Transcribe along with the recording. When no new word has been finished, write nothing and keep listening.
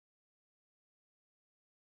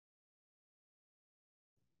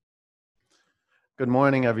Good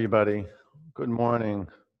morning, everybody. Good morning.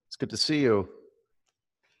 It's good to see you.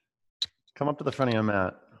 Come up to the front of your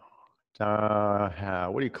mat.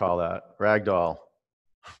 What do you call that? Ragdoll.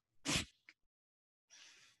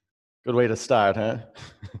 Good way to start, huh?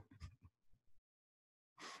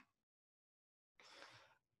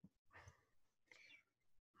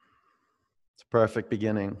 It's a perfect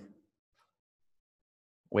beginning.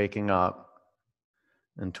 Waking up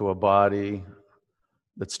into a body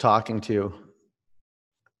that's talking to you.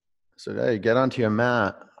 So, hey, get onto your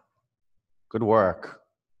mat. Good work.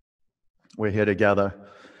 We're here together.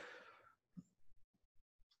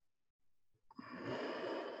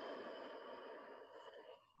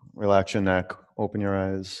 Relax your neck. Open your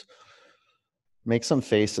eyes. Make some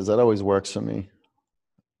faces. That always works for me.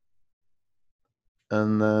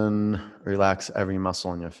 And then relax every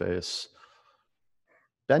muscle in your face.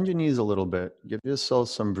 Bend your knees a little bit. Give yourself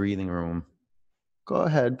some breathing room. Go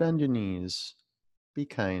ahead, bend your knees. Be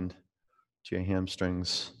kind to your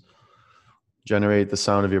hamstrings. Generate the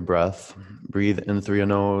sound of your breath. Breathe in through your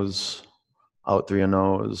nose, out through your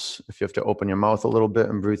nose. If you have to open your mouth a little bit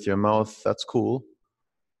and breathe through your mouth, that's cool.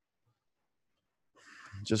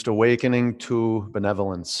 Just awakening to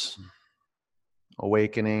benevolence.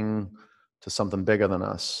 Awakening to something bigger than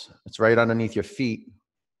us. It's right underneath your feet,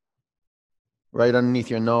 right underneath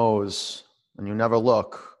your nose, and you never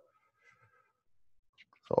look.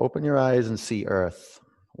 So open your eyes and see Earth.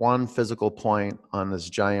 One physical point on this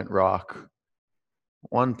giant rock.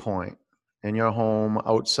 One point in your home,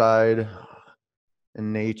 outside,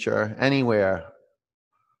 in nature, anywhere.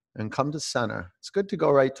 And come to center. It's good to go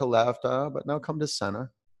right to left, but now come to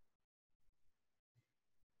center.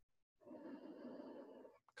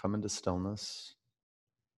 Come into stillness.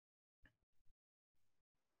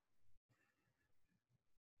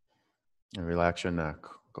 And relax your neck.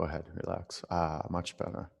 Go ahead, relax. Much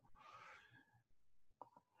better.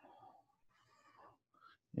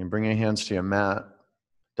 And bring your hands to your mat.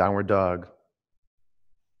 Downward dog.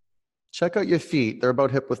 Check out your feet. They're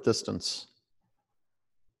about hip width distance.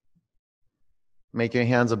 Make your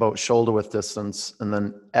hands about shoulder width distance. And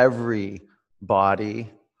then every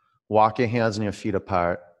body, walk your hands and your feet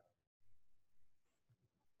apart.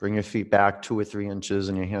 Bring your feet back 2 or 3 inches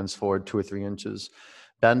and your hands forward 2 or 3 inches.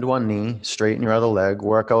 Bend one knee, straighten your other leg,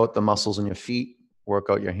 work out the muscles in your feet, work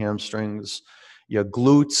out your hamstrings, your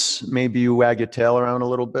glutes. Maybe you wag your tail around a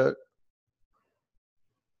little bit.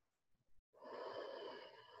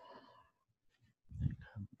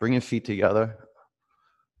 Bring your feet together.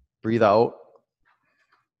 Breathe out.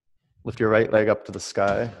 Lift your right leg up to the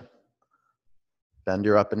sky. Bend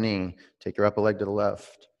your upper knee. Take your upper leg to the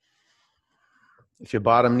left. If your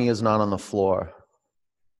bottom knee is not on the floor,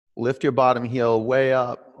 lift your bottom heel way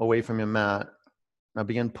up, away from your mat. Now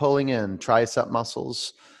begin pulling in tricep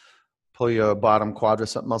muscles. Pull your bottom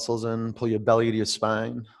quadricep muscles in. Pull your belly to your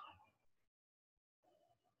spine.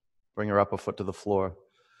 Bring your upper foot to the floor.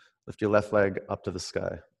 Lift your left leg up to the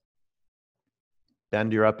sky.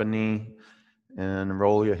 Bend your upper knee and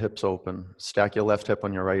roll your hips open. Stack your left hip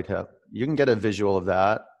on your right hip. You can get a visual of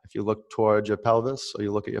that if you look towards your pelvis or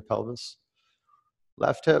you look at your pelvis.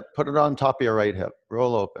 Left hip, put it on top of your right hip.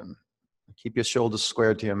 Roll open. Keep your shoulders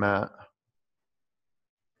squared to your mat.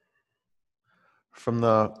 From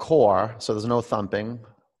the core, so there's no thumping,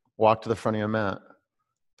 walk to the front of your mat.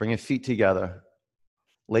 Bring your feet together.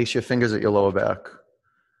 Lace your fingers at your lower back.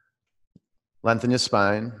 Lengthen your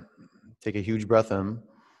spine. Take a huge breath in.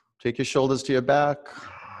 Take your shoulders to your back.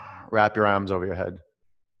 Wrap your arms over your head.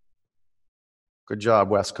 Good job,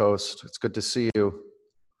 West Coast. It's good to see you.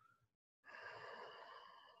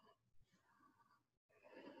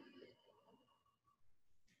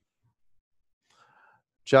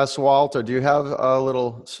 Jess Walter, do you have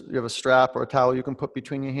a strap or a towel you can put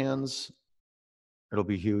between your hands? It'll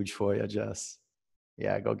be huge for you, Jess.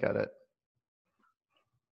 Yeah, go get it.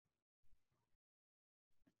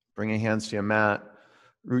 Bring your hands to your mat.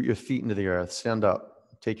 Root your feet into the earth. Stand up.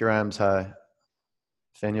 Take your arms high.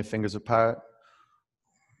 Fan your fingers apart.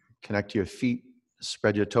 Connect to your feet.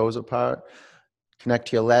 Spread your toes apart. Connect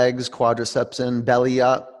to your legs, quadriceps in, belly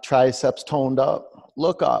up, triceps toned up.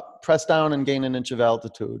 Look up. Press down and gain an inch of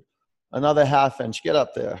altitude. Another half inch. Get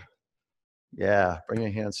up there. Yeah, bring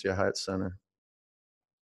your hands to your heart center.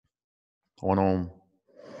 One om.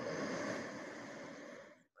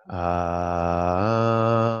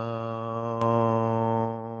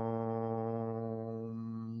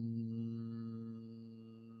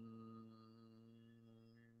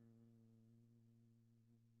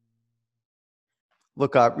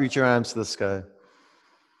 Look up, reach your arms to the sky.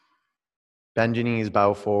 Bend your knees,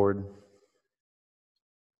 bow forward.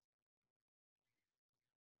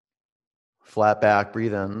 Flat back,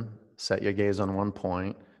 breathe in. Set your gaze on one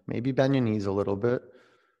point. Maybe bend your knees a little bit.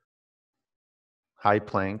 High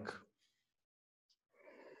plank.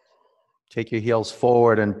 Take your heels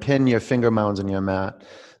forward and pin your finger mounds in your mat.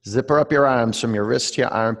 Zipper up your arms from your wrist to your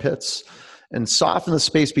armpits and soften the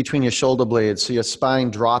space between your shoulder blades so your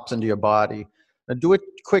spine drops into your body. Now do a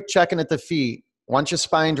quick check-in at the feet. Once your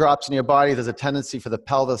spine drops in your body, there's a tendency for the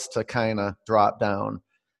pelvis to kind of drop down.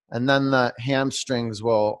 And then the hamstrings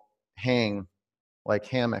will hang like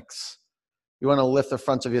hammocks. You want to lift the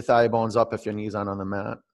fronts of your thigh bones up if your knees aren't on the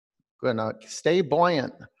mat. Good. Now stay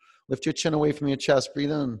buoyant. Lift your chin away from your chest.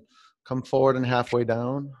 Breathe in. Come forward and halfway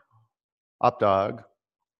down. Up dog.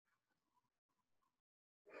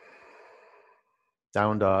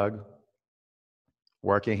 Down dog.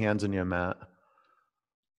 Work your hands in your mat.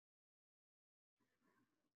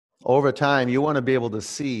 Over time, you want to be able to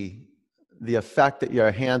see the effect that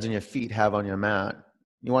your hands and your feet have on your mat.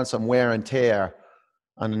 You want some wear and tear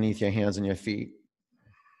underneath your hands and your feet.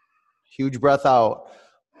 Huge breath out.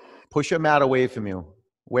 Push your mat away from you.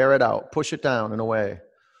 Wear it out. Push it down and away.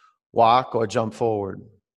 Walk or jump forward.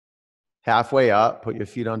 Halfway up, put your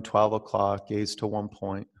feet on 12 o'clock. Gaze to one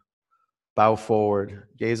point. Bow forward.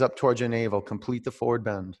 Gaze up towards your navel. Complete the forward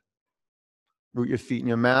bend. Root your feet in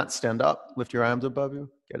your mat. Stand up. Lift your arms above you.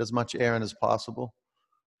 Get as much air in as possible.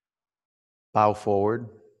 Bow forward.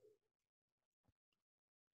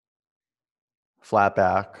 Flat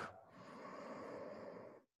back.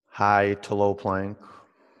 High to low plank.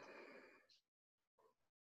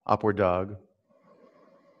 Upward dog.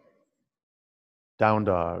 Down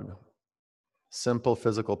dog. Simple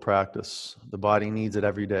physical practice. The body needs it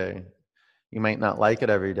every day. You might not like it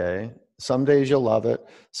every day. Some days you'll love it.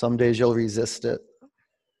 Some days you'll resist it.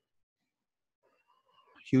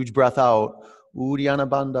 Huge breath out. Uddiyana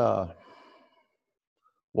Bandha.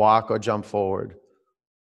 Walk or jump forward.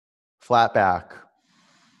 Flat back.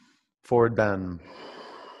 Forward bend.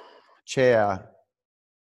 Chair.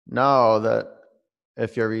 Know that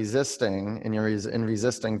if you're resisting and you're in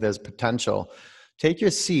resisting, there's potential. Take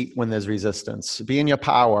your seat when there's resistance. Be in your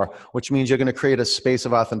power, which means you're going to create a space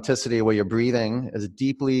of authenticity where you're breathing as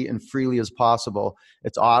deeply and freely as possible.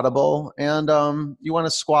 It's audible, and you want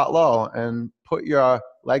to squat low and put your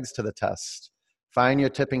legs to the test. Find your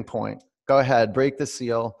tipping point. Go ahead, break the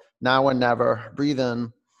seal. Now or never. Breathe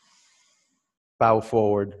in. Bow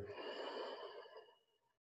forward.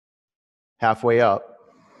 Halfway up.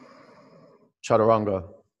 Chaturanga.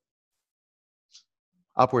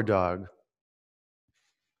 Upward dog.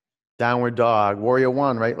 Downward dog. Warrior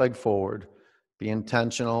one, right leg forward. Be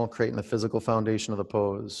intentional, creating the physical foundation of the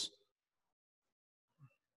pose.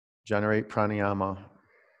 Generate pranayama.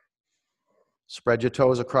 Spread your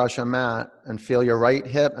toes across your mat and feel your right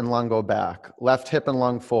hip and lung go back. Left hip and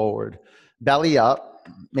lung forward. Belly up.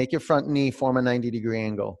 Make your front knee form a 90-degree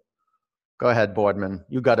angle. Go ahead, Boardman.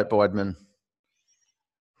 You got it, Boardman.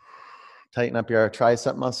 Tighten up your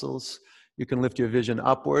tricep muscles. You can lift your vision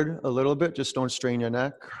upward a little bit. Just don't strain your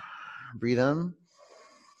neck. Breathe in.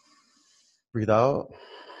 Breathe out.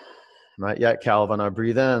 Not yet, Calvin. Now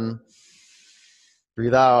breathe in.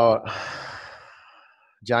 Breathe out.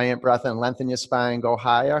 Giant breath in. Lengthen your spine. Go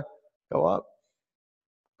higher. Go up.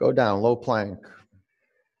 Go down. Low plank.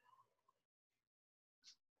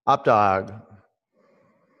 Up dog.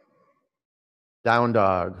 Down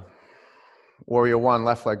dog. Warrior one,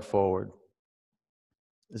 left leg forward.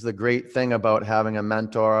 This is the great thing about having a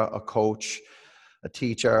mentor, a coach, a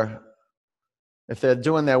teacher. If they're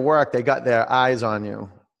doing their work, they got their eyes on you.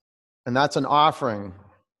 And that's an offering.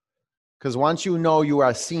 Because once you know you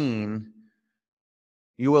are seen,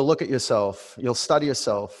 you will look at yourself. You'll study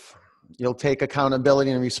yourself. You'll take accountability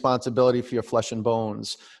and responsibility for your flesh and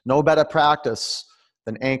bones. No better practice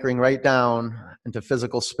than anchoring right down into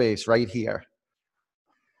physical space right here.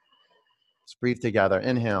 Let's breathe together.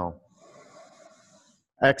 Inhale.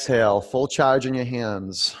 Exhale. Full charge in your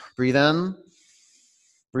hands. Breathe in.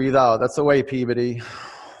 Breathe out. That's the way, Peabody.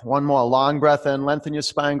 One more. Long breath in. Lengthen your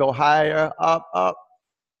spine. Go higher. Up, up.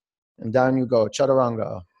 And down you go.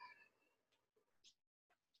 Chaturanga.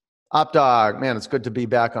 Up dog. Man, it's good to be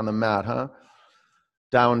back on the mat, huh?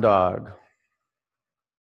 Down dog.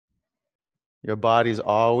 Your body's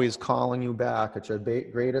always calling you back. It's your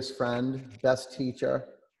greatest friend, best teacher.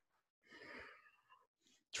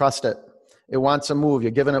 Trust it. It wants to move.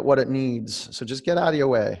 You're giving it what it needs. So just get out of your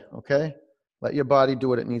way, okay? Let your body do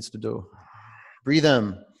what it needs to do. Breathe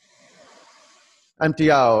in.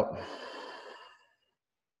 Empty out.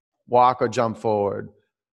 Walk or jump forward.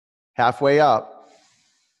 Halfway up.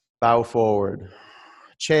 Bow forward.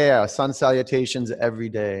 Chair. Sun salutations every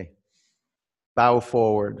day. Bow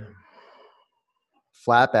forward.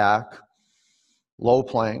 Flat back. low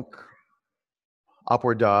plank,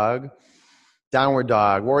 upward dog, downward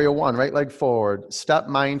dog, warrior one, right leg forward, step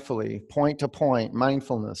mindfully, point to point,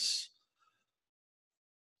 mindfulness,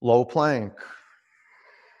 low plank,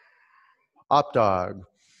 up dog,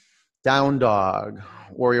 down dog,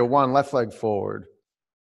 warrior one, left leg forward.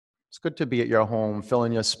 It's good to be at your home,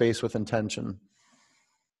 filling your space with intention.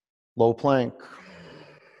 Low plank,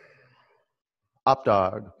 up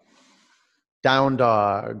dog, down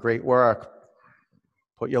dog, great work.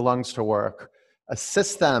 Put your lungs to work.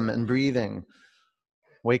 Assist them in breathing.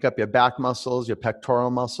 Wake up your back muscles, your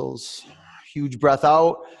pectoral muscles. Huge breath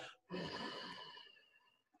out.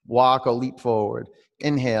 Walk or leap forward.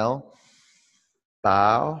 Inhale.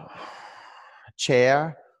 Bow.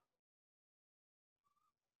 Chair.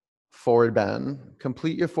 Forward bend.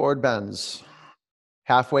 Complete your forward bends.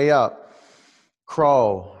 Halfway up.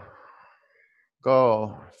 Crow.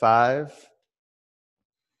 Go. 5,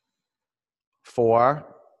 4.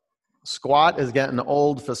 Squat is getting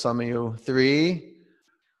old for some of you. 3,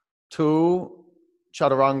 2,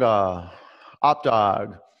 chaturanga. Up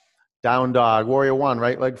dog. Down dog. Warrior one,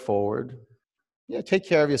 right leg forward. Yeah, take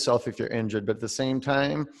care of yourself if you're injured, but at the same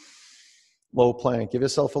time, low plank. Give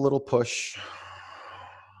yourself a little push.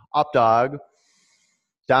 Up dog.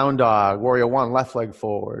 Down dog. Warrior one, left leg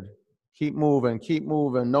forward. Keep moving,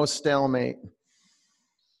 no stalemate.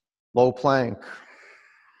 Low plank.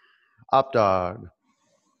 Up dog.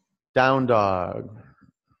 Down dog.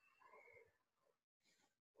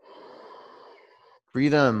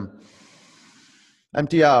 Breathe in.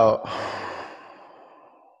 Empty out.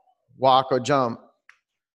 Walk or jump.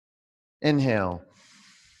 Inhale.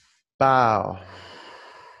 Bow.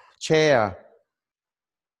 Chair.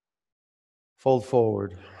 Fold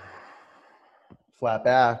forward. Flat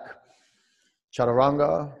back.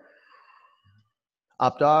 Chaturanga.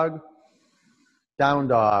 Up dog. Down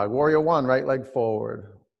dog. Warrior one, right leg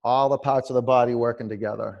forward. All the parts of the body working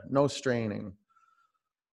together. No straining.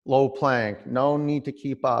 Low plank. No need to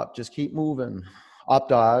keep up. Just keep moving. Up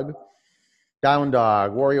dog. Down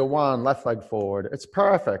dog. Warrior one, left leg forward. It's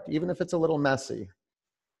perfect, even if it's a little messy.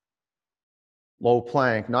 Low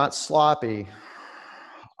plank. Not sloppy.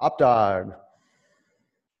 Up dog.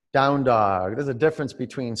 Down dog. There's a difference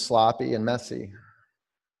between sloppy and messy.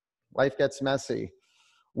 Life gets messy.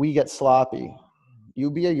 We get sloppy. You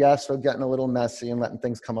be a yes for getting a little messy and letting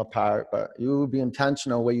things come apart, but you be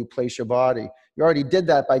intentional where you place your body. You already did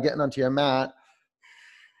that by getting onto your mat.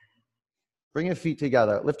 Bring your feet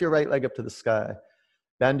together. Lift your right leg up to the sky.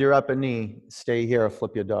 Bend your upper knee. Stay here or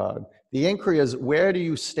flip your dog. The inquiry is, where do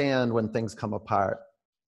you stand when things come apart?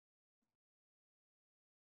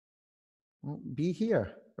 Well, be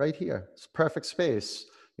here, right here. It's perfect space.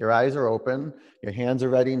 Your eyes are open. Your hands are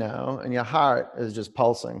ready now, and your heart is just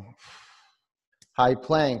pulsing. High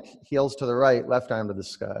plank, heels to the right, left arm to the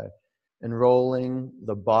sky. Enrolling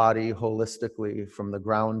the body holistically from the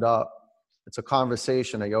ground up. It's a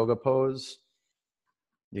conversation, a yoga pose.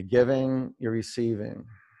 You're giving, you're receiving.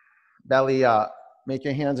 Belly up. Make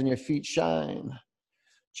your hands and your feet shine.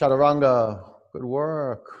 Chaturanga. Good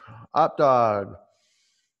work. Up dog.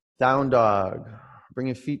 Down dog. Bring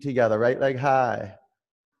your feet together. Right leg high.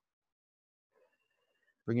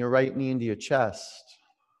 Bring your right knee into your chest.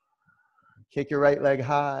 Kick your right leg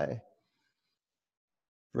high.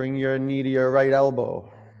 Bring your knee to your right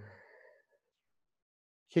elbow.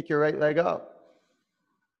 Kick your right leg up.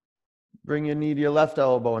 Bring your knee to your left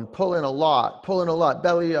elbow and pull in a lot,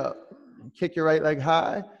 belly up. Kick your right leg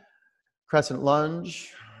high. Crescent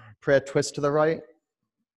lunge. Prayer twist to the right.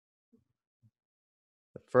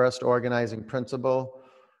 The first organizing principle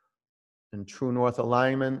in true north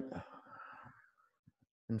alignment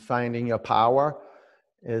and finding your power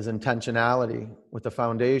is intentionality with the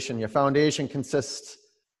foundation. Your foundation consists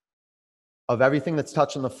of everything that's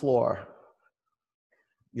touching the floor.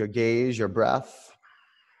 Your gaze, your breath.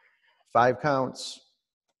 5 counts.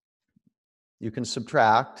 You can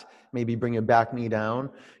subtract, maybe bring your back knee down.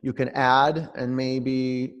 You can add and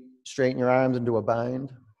maybe straighten your arms into a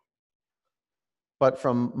bind. But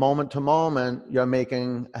from moment to moment, you're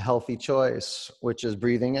making a healthy choice, which is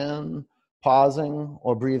breathing in, pausing,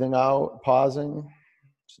 or breathing out, pausing.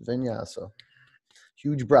 It's vinyasa.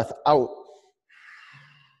 Huge breath out.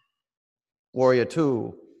 Warrior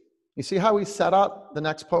two. You see how we set up the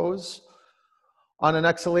next pose? On an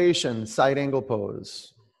exhalation, side angle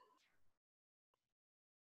pose.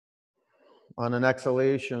 On an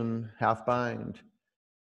exhalation, half bind.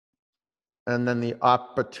 And then the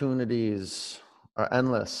opportunities are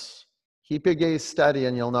endless. Keep your gaze steady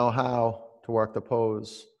and you'll know how to work the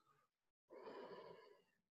pose.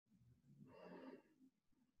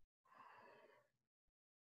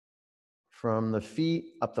 From the feet,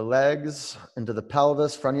 up the legs, into the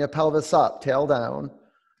pelvis, front of your pelvis up, tail down.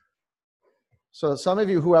 So some of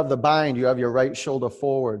you who have the bind, you have your right shoulder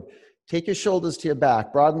forward. Take your shoulders to your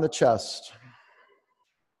back, broaden the chest.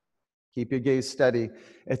 Keep your gaze steady.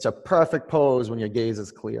 It's a perfect pose when your gaze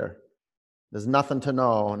is clear. There's nothing to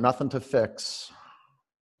know, nothing to fix.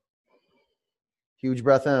 Huge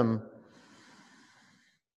breath in.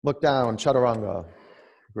 Look down, chaturanga.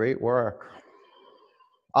 Great work.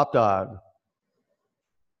 Up dog.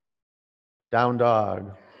 Down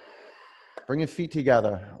dog. Bring your feet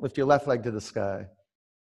together. Lift your left leg to the sky.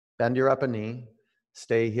 Bend your upper knee.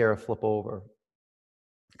 Stay here, flip over.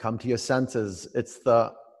 Come to your senses. It's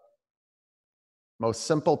the most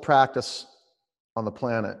simple practice on the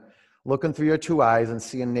planet. Looking through your two eyes and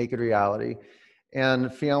seeing naked reality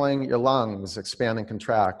and feeling your lungs expand and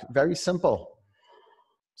contract. Very simple.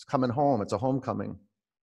 It's coming home. It's a homecoming.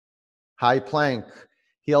 High plank.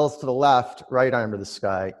 Heels to the left, right arm to the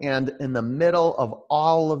sky. And in the middle of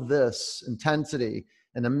all of this intensity,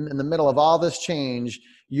 in the middle of all this change,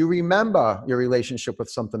 you remember your relationship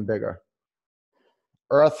with something bigger.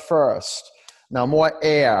 Earth first. Now more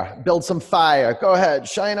air. Build some fire. Go ahead.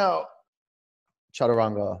 Shine out.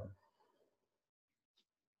 Chaturanga.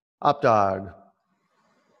 Up dog.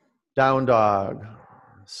 Down dog.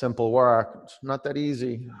 Simple work. It's not that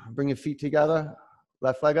easy. Bring your feet together.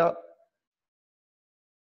 Left leg up.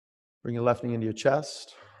 Bring your left knee into your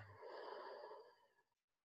chest.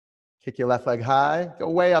 Kick your left leg high. Go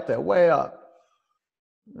way up there, way up.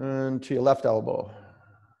 And to your left elbow.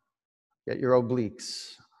 Get your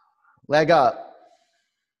obliques. Leg up.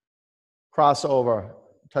 Cross over.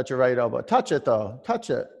 Touch your right elbow. Touch it though. Touch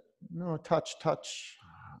it. No, touch, touch.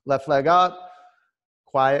 Left leg up.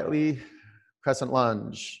 Quietly. Crescent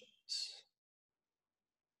lunge.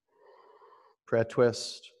 Prayer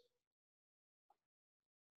twist.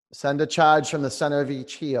 Send a charge from the center of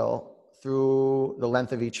each heel through the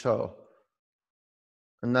length of each toe.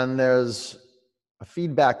 And then there's a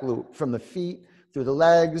feedback loop from the feet, through the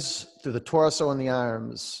legs, through the torso and the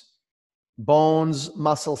arms. Bones,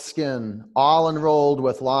 muscle, skin, all enrolled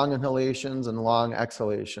with long inhalations and long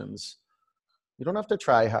exhalations. You don't have to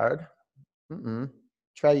try hard.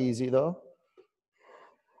 Try easy though.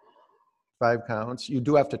 5 counts. You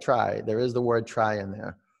do have to try. There is the word try in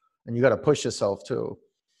there. And you got to push yourself too.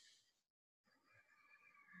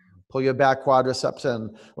 Pull your back quadriceps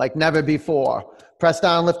in like never before. Press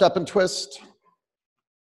down, lift up, and twist.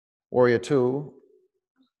 Warrior 2.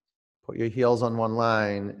 Put your heels on one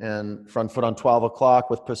line and front foot on 12 o'clock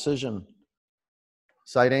with precision.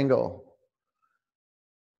 Side angle.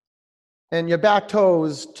 And your back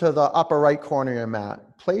toes to the upper right corner of your mat.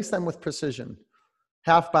 Place them with precision.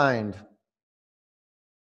 Half bind.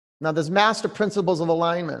 Now there's master principles of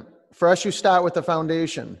alignment. First you start with the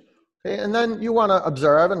foundation. Okay, and then you want to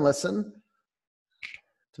observe and listen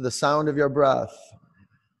to the sound of your breath.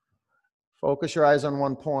 Focus your eyes on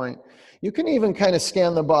one point. You can even kind of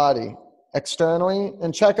scan the body externally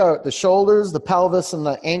and check out the shoulders, the pelvis, and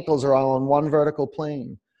the ankles are all on one vertical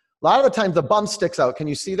plane. A lot of the times the bum sticks out. Can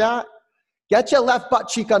you see that? Get your left butt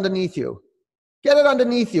cheek underneath you. Get it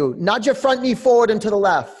underneath you. Nudge your front knee forward and to the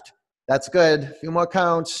left. That's good. A few more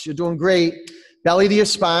counts. You're doing great. Belly to your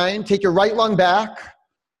spine. Take your right lung back.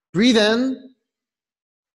 Breathe in,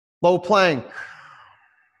 low plank,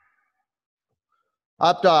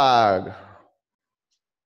 up dog,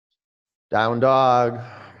 down dog.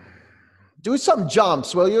 Do some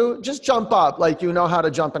jumps, will you? Just jump up like you know how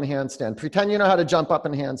to jump in handstand. Pretend you know how to jump up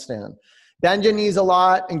in handstand. Bend your knees a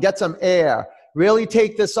lot and get some air. Really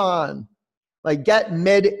take this on. Like get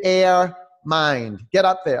mid-air mind. Get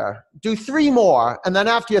up there. Do 3 more. And then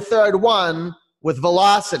after your third one, with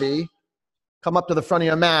velocity, come up to the front of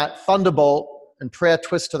your mat, thunderbolt, and prayer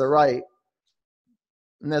twist to the right.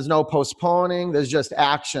 And there's no postponing, there's just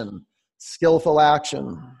action, skillful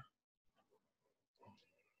action.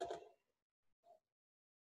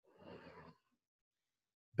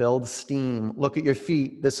 Build steam. Look at your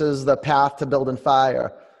feet. This is the path to building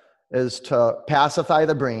fire, is to pacify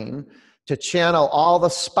the brain, to channel all the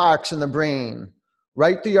sparks in the brain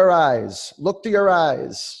right through your eyes. Look through your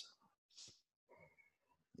eyes.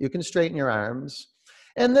 You can straighten your arms.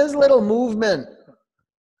 And there's little movement.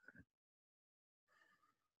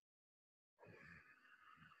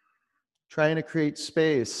 Trying to create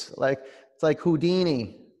space. It's like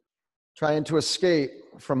Houdini trying to escape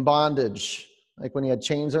from bondage. Like when he had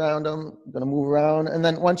chains around him, going to move around. And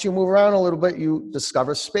then once you move around a little bit, you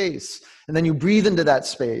discover space. And then you breathe into that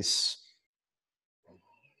space.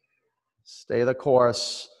 Stay the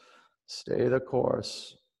course. Stay the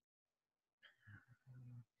course.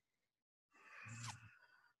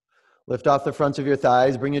 Lift off the fronts of your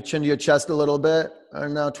thighs. Bring your chin to your chest a little bit.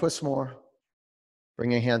 And now twist more.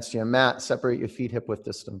 Bring your hands to your mat. Separate your feet hip-width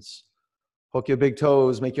distance. Hook your big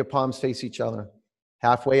toes. Make your palms face each other.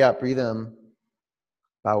 Halfway up, breathe in.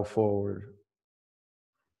 Bow forward.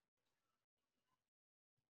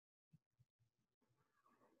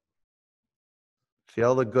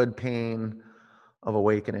 Feel the good pain of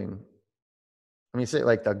awakening. Let me say it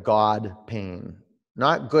like the God pain.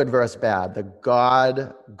 Not good versus bad. The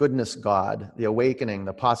God, goodness God, the awakening,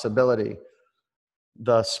 the possibility,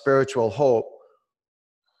 the spiritual hope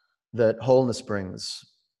that wholeness brings.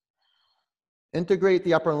 Integrate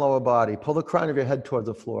the upper and lower body. Pull the crown of your head towards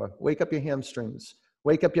the floor. Wake up your hamstrings.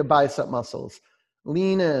 Wake up your bicep muscles.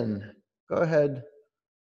 Lean in. Go ahead.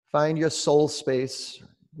 Find your soul space,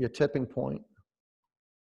 your tipping point.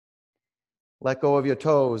 Let go of your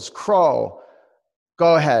toes. Crow.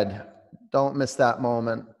 Go ahead. Don't miss that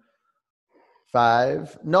moment.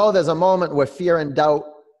 5. Know there's a moment where fear and doubt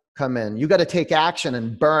come in. You got to take action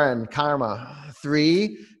and burn karma.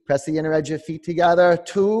 3. Press the inner edge of your feet together.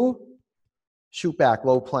 2. Shoot back,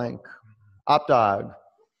 low plank. Up dog.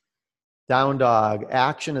 Down dog.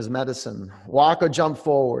 Action is medicine. Walk or jump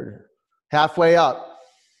forward. Halfway up.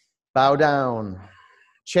 Bow down.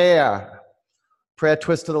 Chair. Prayer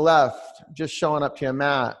twist to the left. Just showing up to your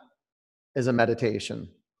mat is a meditation.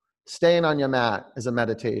 Staying on your mat is a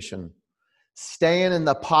meditation. Staying in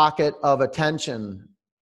the pocket of attention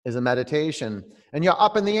is a meditation. And you're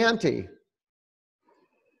up in the ante.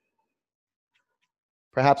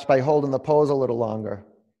 Perhaps by holding the pose a little longer.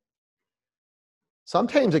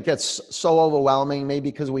 Sometimes it gets so overwhelming,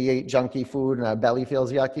 maybe because we ate junky food and our belly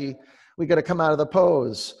feels yucky. We got to come out of the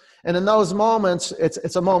pose. And in those moments,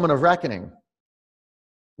 it's a moment of reckoning.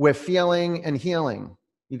 We're feeling and healing.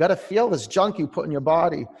 You got to feel this junk you put in your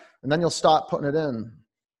body, and then you'll stop putting it in.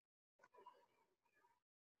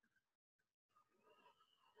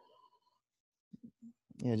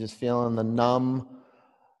 You're just feeling the numb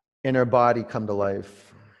inner body come to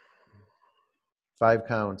life. 5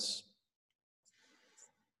 counts.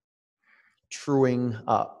 Truing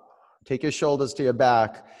up. Take your shoulders to your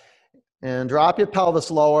back and drop your pelvis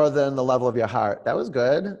lower than the level of your heart. That was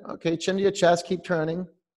good. Okay, chin to your chest, keep turning.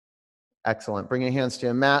 Excellent. Bring your hands to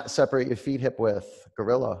your mat, separate your feet hip width.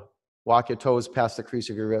 Gorilla. Walk your toes past the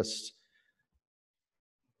crease of your wrist.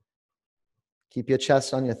 Keep your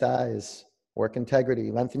chest on your thighs. Work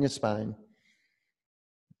integrity. Lengthen your spine.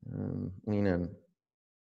 Lean in.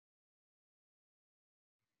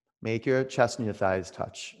 Make your chest and your thighs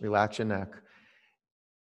touch. Relax your neck.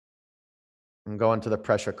 And go into the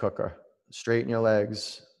pressure cooker. Straighten your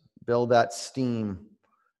legs. Build that steam.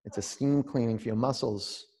 It's a steam cleaning for your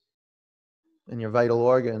muscles and your vital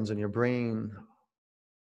organs and your brain.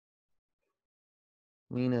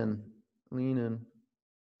 Lean in. Lean in.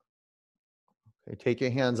 Okay, take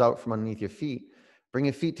your hands out from underneath your feet. Bring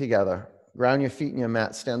your feet together. Ground your feet in your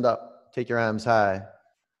mat. Stand up. Take your arms high.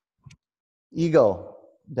 Eagle.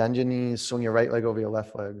 Bend your knees. Swing your right leg over your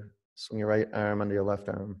left leg. Swing your right arm under your left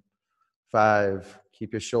arm. 5.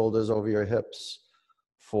 Keep your shoulders over your hips.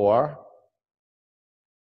 4.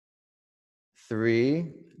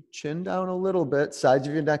 3. Chin down a little bit. Sides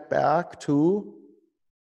of your neck back. 2.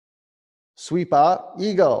 Sweep up.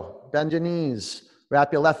 Eagle. Bend your knees.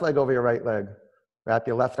 Wrap your left leg over your right leg. Wrap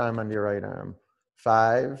your left arm under your right arm.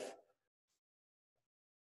 5.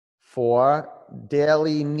 4.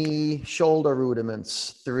 Daily knee shoulder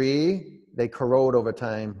rudiments. 3. They corrode over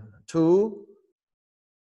time. 2.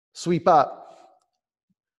 Sweep up.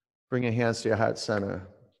 Bring your hands to your heart center.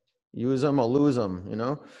 Use them or lose them, you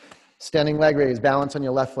know. Standing leg raise. Balance on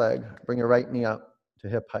your left leg. Bring your right knee up to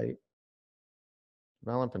hip height.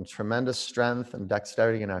 Developing tremendous strength and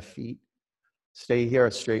dexterity in our feet. Stay here,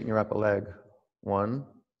 straighten your upper leg. 1,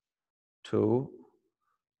 2,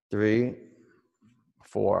 3,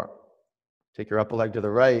 4. Take your upper leg to the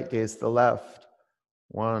right, gaze to the left.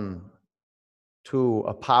 1, 2,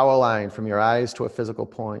 a power line from your eyes to a physical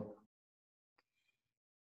point.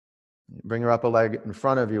 Bring your upper leg in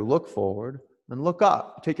front of you, look forward, and look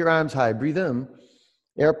up. Take your arms high, breathe in.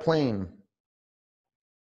 Airplane.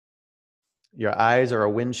 Your eyes are a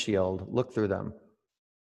windshield, look through them.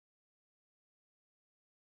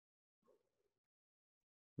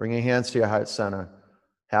 Bring your hands to your heart center.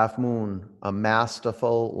 Half moon, a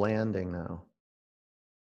masterful landing now.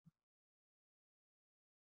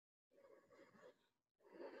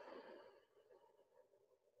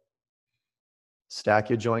 Stack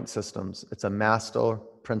your joint systems. It's a master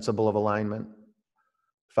principle of alignment.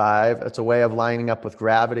 5, it's a way of lining up with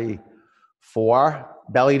gravity. 4,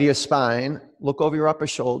 belly to your spine. Look over your upper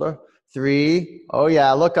shoulder. 3, oh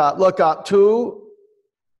yeah, look up, look up. 2,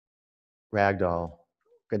 Ragdoll.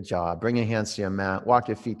 Good job. Bring your hands to your mat. Walk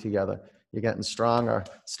your feet together. You're getting stronger.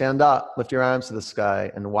 Stand up. Lift your arms to the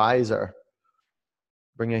sky. And wiser.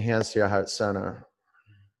 Bring your hands to your heart center.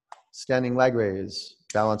 Standing leg raise.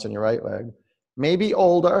 Balance on your right leg. Maybe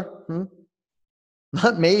older.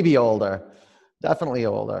 Not maybe older. Definitely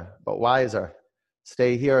older, but wiser.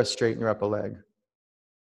 Stay here. Straighten your upper leg.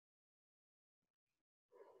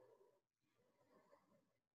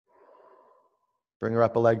 Bring your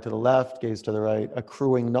upper leg to the left, gaze to the right,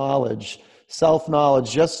 accruing knowledge,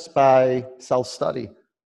 self-knowledge just by self-study,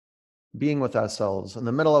 being with ourselves in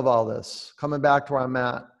the middle of all this, coming back to our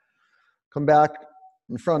mat. Come back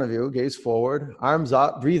in front of you, gaze forward, arms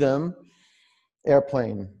up, breathe in,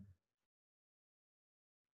 airplane.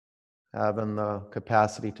 Having the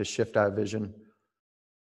capacity to shift our vision,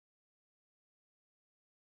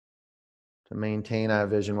 to maintain our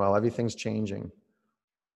vision while everything's changing.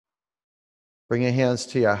 Bring your hands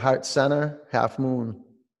to your heart center, half moon.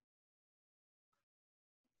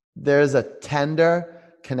 There's a tender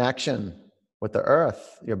connection with the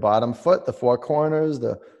earth, your bottom foot, the four corners,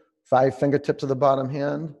 the 5 fingertips of the bottom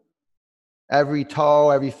hand. Every toe,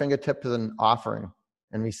 every fingertip is an offering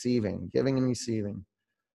and receiving, giving and receiving.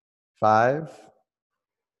 5,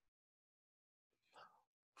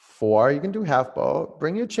 4, you can do half bow.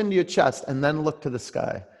 Bring your chin to your chest and then look to the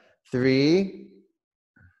sky. 3,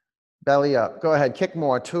 belly up. Go ahead, kick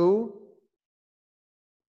more. 2,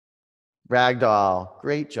 ragdoll.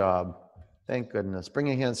 Great job. Thank goodness. Bring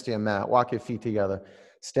your hands to your mat. Walk your feet together.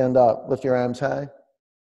 Stand up. Lift your arms high.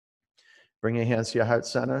 Bring your hands to your heart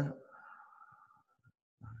center.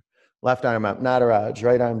 Left arm up. Nataraj.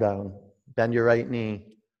 Right arm down. Bend your right knee.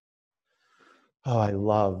 Oh, I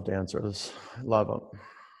love dancers. I love them.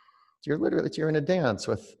 You're in a dance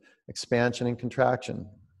with expansion and contraction.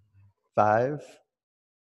 5.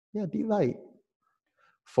 Yeah, be light.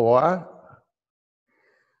 4,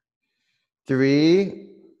 3,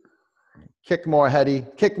 kick more heady,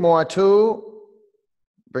 kick more. 2,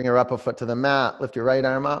 bring your upper foot to the mat, lift your right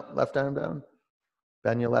arm up, left arm down,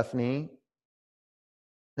 bend your left knee.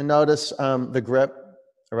 And notice the grip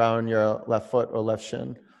around your left foot or left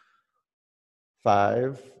shin.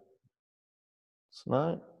 5, it's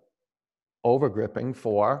not over gripping.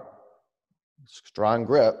 4, strong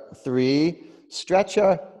grip. 3, stretch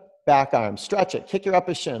your back arm, stretch it, kick your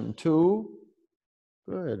upper shin. 2,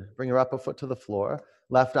 good. Bring your upper foot to the floor.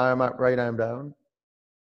 Left arm up, right arm down.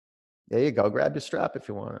 There you go. Grab your strap if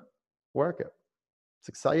you want it. Work it. It's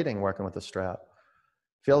exciting working with the strap.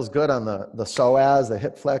 Feels good on the psoas, the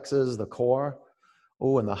hip flexors, the core.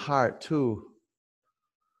 Oh, and the heart too.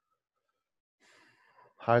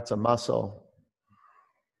 Heart's a muscle.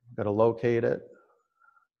 Got to locate it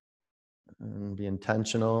and be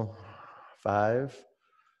intentional. 5.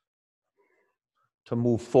 To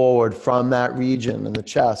move forward from that region in the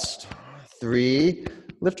chest. 3,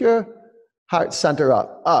 lift your heart center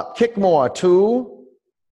up, up. Kick more. 2,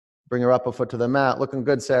 bring your upper foot to the mat. Looking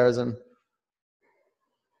good, Sarazen.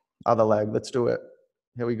 Other leg, let's do it.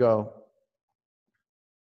 Here we go.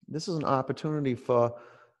 This is an opportunity for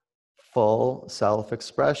full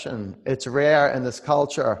self-expression. It's rare in this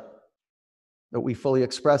culture that we fully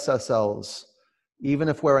express ourselves, even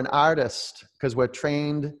if we're an artist, because we're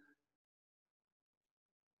trained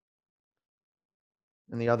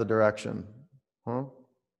in the other direction,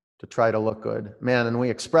 to try to look good. Man, and we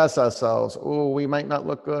express ourselves, oh, we might not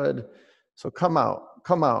look good. So come out,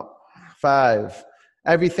 come out. 5,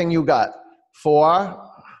 everything you got. 4,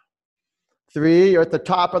 3, you're at the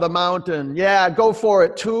top of the mountain. Yeah, go for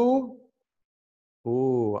it. 2,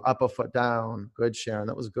 ooh, upper foot down. Good, Sharon,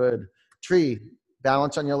 that was good. Tree,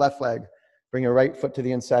 balance on your left leg. Bring your right foot to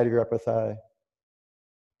the inside of your upper thigh.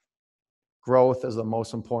 Growth is the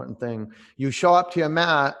most important thing. You show up to your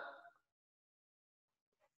mat,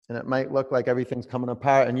 and it might look like everything's coming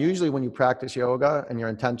apart. And usually when you practice yoga and you're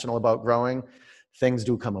intentional about growing, things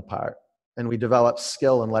do come apart. And we develop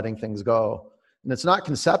skill in letting things go. And it's not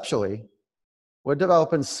conceptually. We're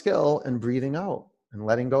developing skill in breathing out and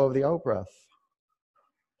letting go of the out breath.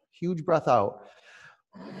 Huge breath out.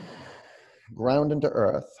 Ground into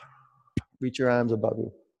earth. Reach your arms above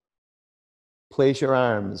you. Place your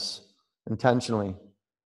arms intentionally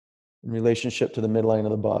in relationship to the midline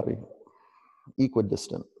of the body,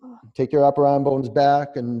 equidistant. Take your upper arm bones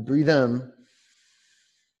back and breathe in.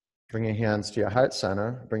 Bring your hands to your heart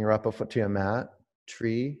center. Bring your upper foot to your mat.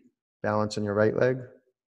 Tree, balance on your right leg.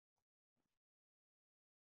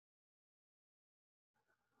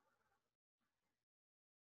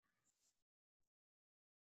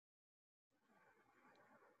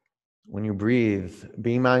 When you breathe,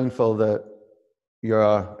 be mindful that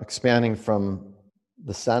you're expanding from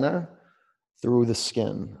the center through the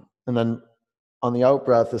skin. And then on the out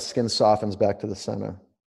breath, the skin softens back to the center.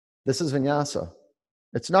 This is vinyasa.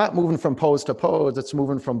 It's not moving from pose to pose. It's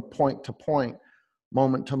moving from point to point,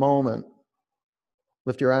 moment to moment.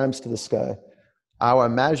 Lift your arms to the sky. Our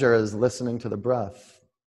measure is listening to the breath.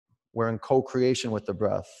 We're in co-creation with the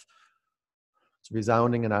breath. It's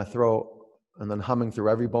resounding in our throat and then humming through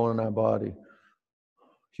every bone in our body.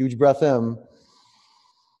 Huge breath in.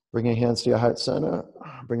 Bring your hands to your heart center.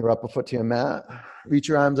 Bring your upper foot to your mat. Reach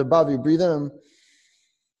your arms above you. Breathe in.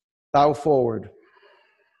 Bow forward.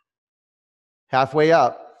 Halfway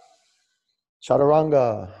up.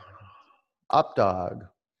 Chaturanga. Up dog.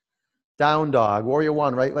 Down dog. Warrior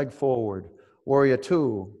one, right leg forward. Warrior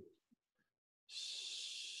two.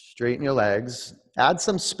 Straighten your legs. Add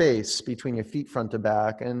some space between your feet front to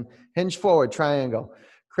back and hinge forward, triangle.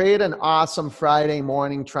 Create an awesome Friday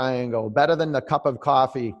morning triangle, better than the cup of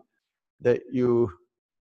coffee that you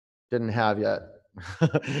didn't have yet.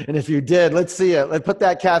 And if you did, let's see it. Let's put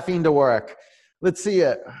that caffeine to work. Let's see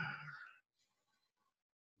it.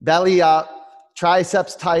 Belly up,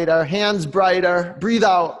 triceps tighter, hands brighter. Breathe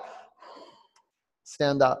out.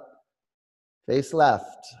 Stand up. Face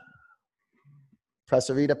left.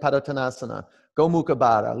 Prasarita Padottanasana. Go Mukha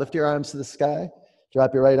Baddha. Lift your arms to the sky.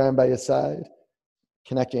 Drop your right arm by your side.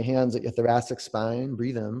 Connect your hands at your thoracic spine.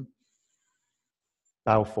 Breathe in.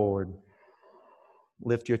 Bow forward.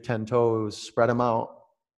 Lift your 10 toes. Spread them out.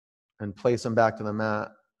 And place them back to the mat.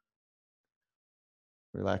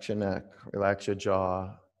 Relax your neck. Relax your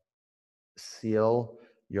jaw. Seal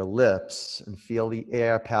your lips and feel the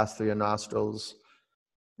air pass through your nostrils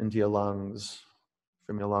into your lungs.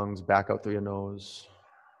 From your lungs back out through your nose.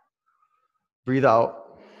 Breathe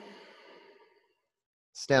out.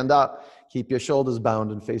 Stand up. Keep your shoulders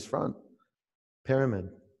bound and face front. Pyramid.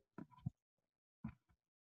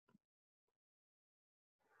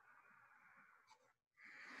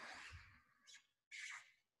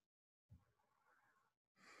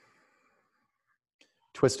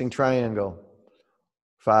 Twisting triangle.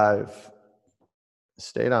 5.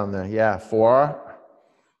 Stay down there. Yeah. 4.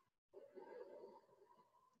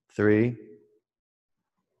 3.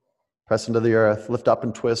 Press into the earth. Lift up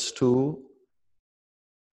and twist. 2.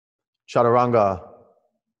 Chaturanga.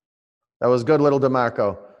 That was good, little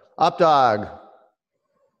DeMarco. Up dog.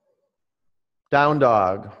 Down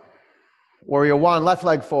dog. Warrior one, left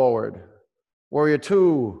leg forward. Warrior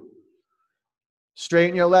two.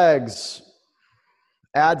 Straighten your legs.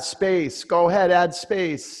 Add space. Go ahead, add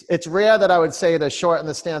space. It's rare that I would say to shorten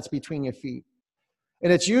the stance between your feet.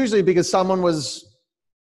 And it's usually because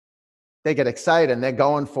they get excited and they're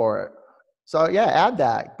going for it. So yeah, add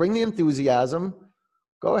that. Bring the enthusiasm.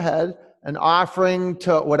 Go ahead. An offering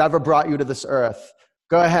to whatever brought you to this earth.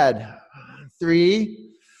 Go ahead.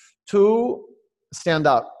 3, 2, stand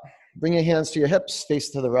up. Bring your hands to your hips,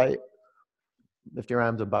 face to the right. Lift your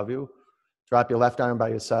arms above you. Drop your left arm by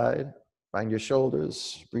your side. Find your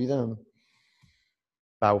shoulders. Breathe in.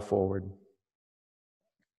 Bow forward.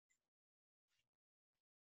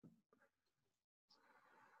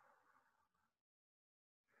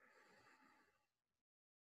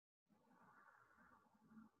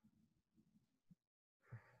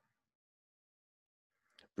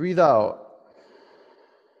 Breathe out.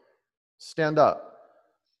 Stand up.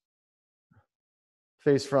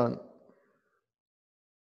 Face front.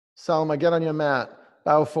 Salma, get on your mat.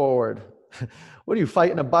 Bow forward. What are you,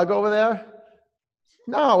 fighting a bug over there?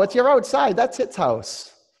 No, you're outside. That's its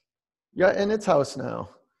house. You're in its house now.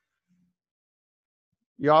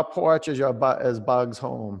 Your porch is bugs'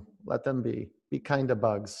 home. Let them be. Be kind to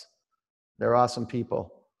bugs. They're awesome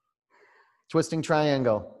people. Twisting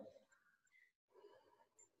triangle.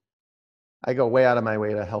 I go way out of my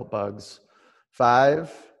way to help bugs.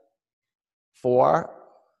 5, 4,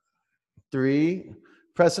 3.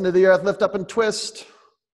 Press into the earth, lift up and twist.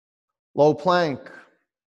 Low plank.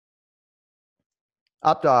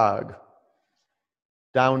 Up dog.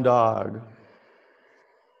 Down dog.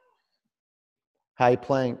 High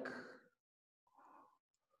plank.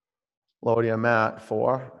 Lower to your mat.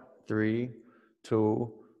 4, 3,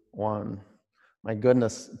 2, 1. My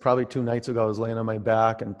goodness, probably 2 nights ago, I was laying on my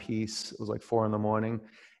back in peace. It was like 4 a.m.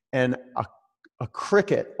 And a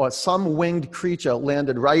cricket or some winged creature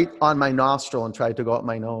landed right on my nostril and tried to go up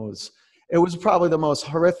my nose. It was probably the most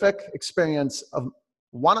horrific experience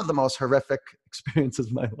one of the most horrific experiences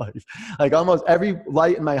of my life. Like almost every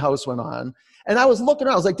light in my house went on. And I was looking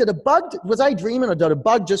around. I was like, was I dreaming or did a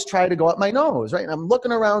bug just try to go up my nose, right? And I'm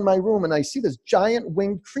looking around my room and I see this giant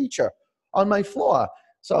winged creature on my floor.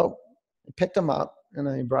 So I picked him up and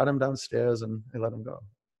I brought him downstairs and I let him go.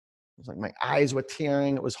 was like my eyes were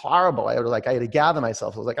tearing. It was horrible. I had to gather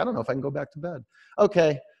myself. I was like, I don't know if I can go back to bed.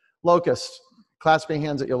 Okay, locust. Clasp your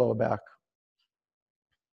hands at your lower back.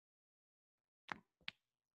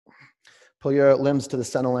 Pull your limbs to the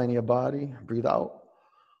center line of your body. Breathe out.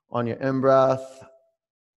 On your in-breath,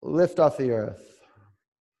 lift off the earth.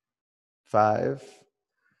 5,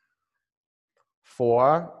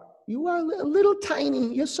 4. You are a little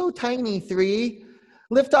tiny. You're so tiny. 3.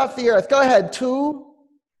 Lift off the earth. Go ahead. 2.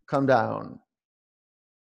 Come down.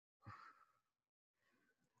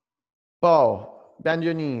 Bow. Bend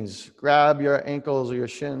your knees. Grab your ankles or your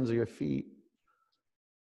shins or your feet.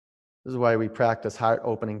 This is why we practice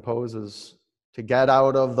heart-opening poses, to get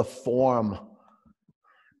out of the form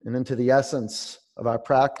and into the essence of our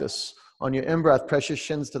practice. On your in-breath, press your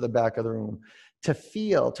shins to the back of the room. To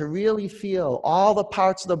really feel all the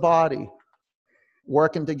parts of the body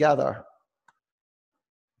working together.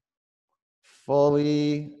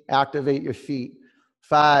 Fully activate your feet.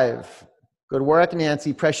 5. Good work,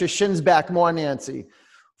 Nancy. Press your shins back more, Nancy.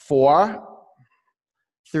 4.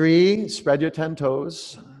 3. Spread your 10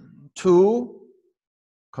 toes. 2.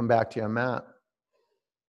 Come back to your mat.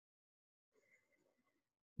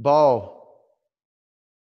 Bow.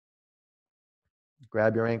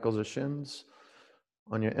 Grab your ankles or shins.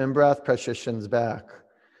 On your in-breath, press your shins back.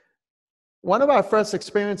 One of our first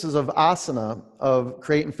experiences of asana, of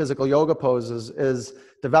creating physical yoga poses, is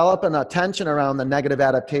developing a tension around the negative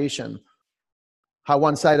adaptation. How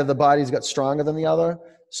one side of the body's got stronger than the other.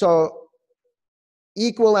 So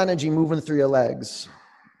equal energy moving through your legs.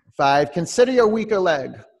 5, consider your weaker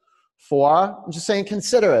leg. 4, I'm just saying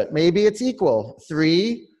consider it. Maybe it's equal.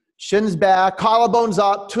 3, shins back, collarbones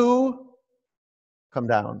up. 2, come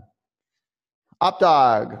down. Up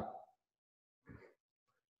dog.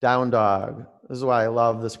 Down dog. This is why I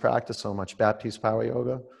love this practice so much. Baptiste Power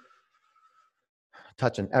Yoga.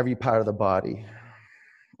 Touching every part of the body.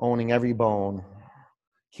 Owning every bone.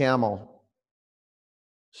 Camel.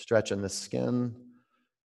 Stretching the skin.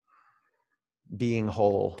 Being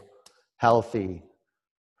whole. Healthy.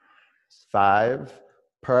 5.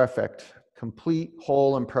 Perfect. Complete,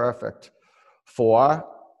 whole, and perfect. 4.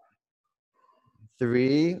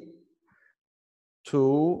 3.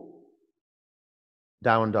 2.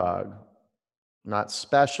 Down dog. Not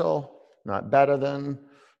special, not better than,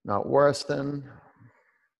 not worse than.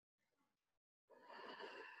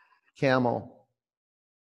 Camel.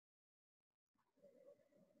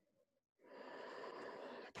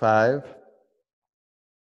 5.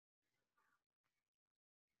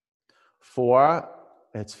 4.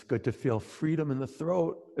 It's good to feel freedom in the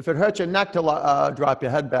throat. If it hurts your neck to drop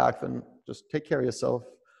your head back, then just take care of yourself.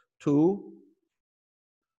 2.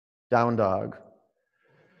 Down dog.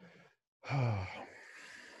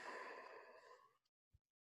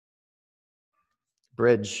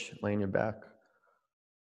 Bridge, lay on your back.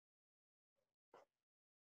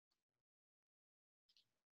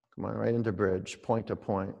 Come on, right into bridge, point to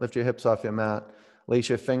point. Lift your hips off your mat. Lace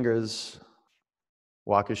your fingers.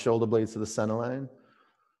 Walk your shoulder blades to the center line.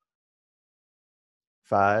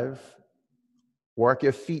 5. Work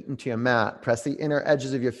your feet into your mat. Press the inner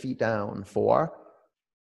edges of your feet down. 4.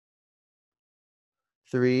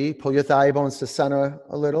 3. Pull your thigh bones to center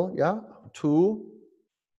a little. Yeah. 2.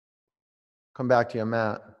 Come back to your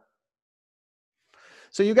mat.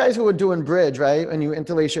 So you guys who are doing bridge, right? And you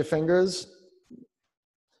interlace your fingers.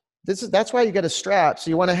 That's why you get a strap. So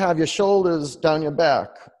you want to have your shoulders down your back,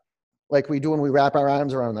 like we do when we wrap our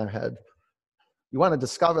arms around our head. You want to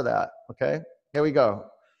discover that, okay? Here we go.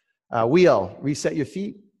 Wheel, reset your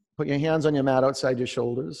feet. Put your hands on your mat outside your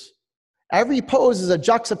shoulders. Every pose is a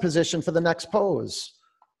juxtaposition for the next pose.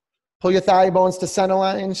 Pull your thigh bones to center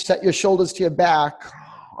line. Set your shoulders to your back.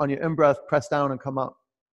 On your in-breath, press down and come up.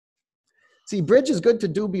 See, bridge is good to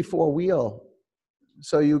do before wheel,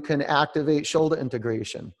 so you can activate shoulder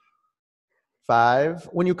integration. 5.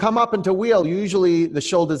 When you come up into wheel, usually the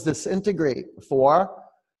shoulders disintegrate. 4.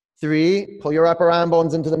 3. Pull your upper arm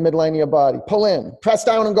bones into the midline of your body. Pull in. Press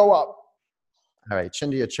down and go up. All right, chin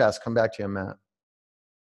to your chest. Come back to your mat.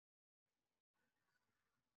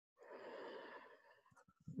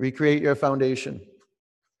 Recreate your foundation.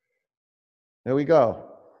 There we go.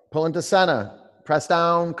 Pull into center. Press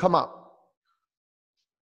down. Come up.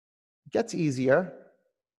 It gets easier.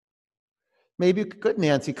 Maybe, good,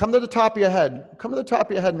 Nancy. Come to the top of your head. Come to the top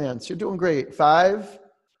of your head, Nancy. You're doing great. 5,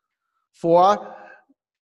 4,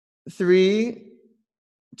 3,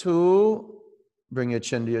 2. Bring your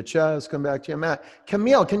chin to your chest. Come back to your mat.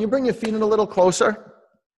 Camille, can you bring your feet in a little closer?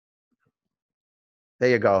 There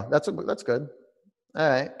you go. That's good. All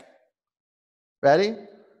right. Ready?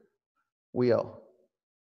 Wheel.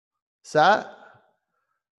 Set.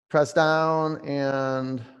 Press down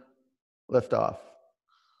and lift off.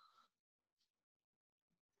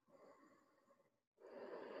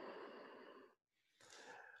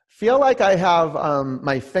 Feel like I have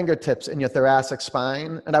my fingertips in your thoracic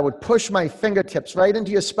spine, and I would push my fingertips right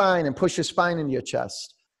into your spine and push your spine into your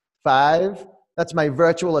chest. 5, that's my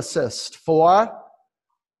virtual assist. 4,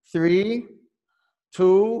 3,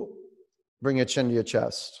 2, bring your chin to your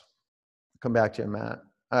chest. Come back to your mat.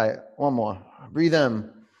 All right, one more. Breathe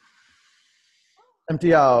in.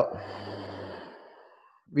 Empty out.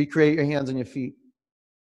 Recreate your hands and your feet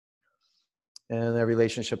and their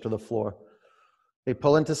relationship to the floor. They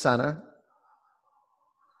pull into center.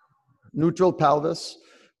 Neutral pelvis.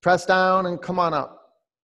 Press down and come on up.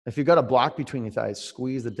 If you've got a block between your thighs,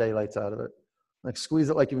 squeeze the daylights out of it. Like squeeze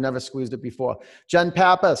it like you've never squeezed it before. Jen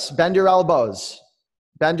Pappas, bend your elbows.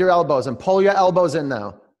 Bend your elbows and pull your elbows in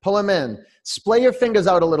now. Pull them in. Splay your fingers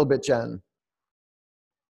out a little bit, Jen.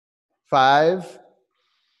 5,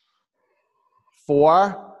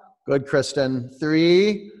 4, good, Kristen.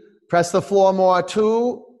 3, press the floor more.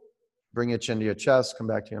 2, bring your chin to your chest. Come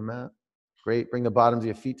back to your mat. Great. Bring the bottoms of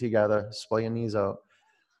your feet together. Splay your knees out.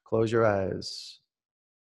 Close your eyes.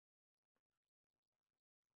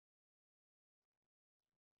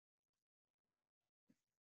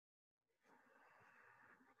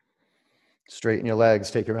 Straighten your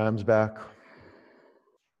legs. Take your arms back.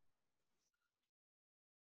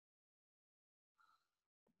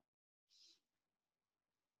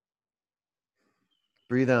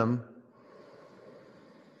 Breathe in.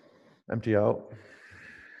 Empty out.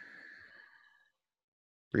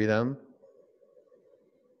 Breathe in.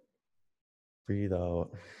 Breathe out.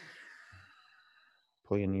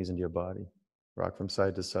 Pull your knees into your body. Rock from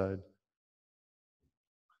side to side.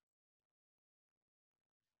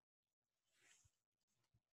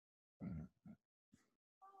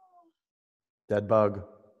 Dead bug.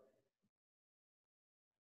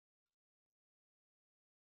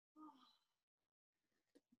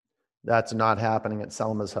 That's not happening at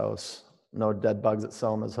Selma's house. No dead bugs at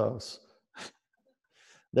Selma's house.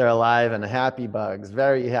 They're alive and happy bugs,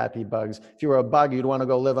 very happy bugs. If you were a bug, you'd want to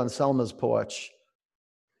go live on Selma's porch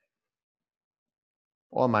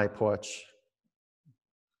or my porch.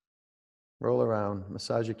 Roll around,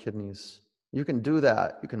 massage your kidneys. You can do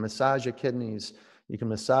that. You can massage your kidneys. You can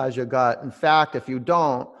massage your gut. In fact, if you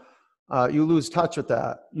don't, you lose touch with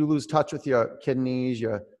that. You lose touch with your kidneys,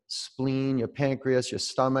 your spleen, your pancreas, your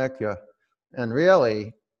stomach, and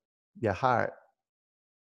really, your heart.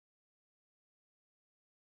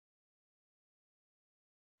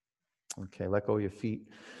 Okay, let go of your feet.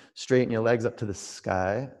 Straighten your legs up to the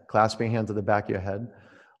sky. Clasp your hands at the back of your head.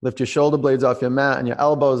 Lift your shoulder blades off your mat and your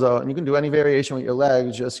elbows out. And you can do any variation with your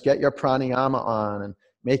legs. Just get your pranayama on and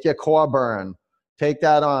make your core burn. Take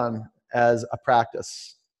that on as a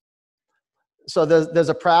practice. So there's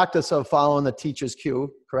a practice of following the teacher's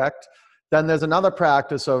cue, correct? Then there's another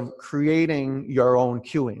practice of creating your own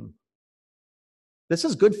cueing. This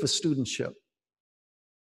is good for studentship.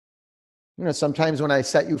 You know, sometimes when I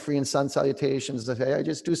set you free in sun salutations, I say, I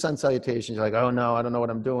just do sun salutations. You're like, oh no, I don't know what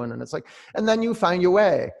I'm doing. And it's like, and then you find your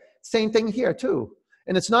way. Same thing here too.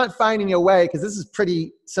 And it's not finding your way, because this is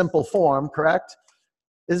pretty simple form, correct?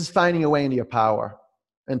 This is finding your way into your power,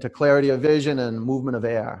 into clarity of vision and movement of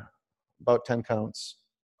air. About 10 counts.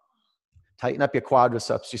 Tighten up your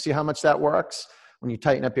quadriceps. You see how much that works? When you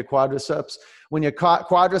tighten up your quadriceps. When your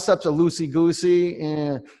quadriceps are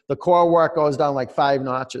loosey-goosey, the core work goes down like 5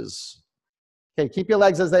 notches. Okay, keep your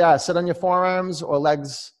legs as they are. Sit on your forearms or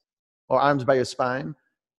legs or arms by your spine.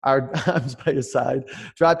 Arms by your side.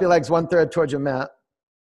 Drop your legs 1/3 towards your mat.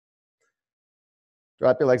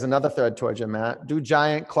 Drop your legs another 1/3 towards your mat. Do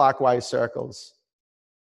giant clockwise circles.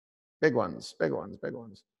 Big ones, big ones, big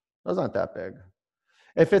ones. Those aren't that big.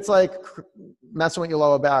 If it's like messing with your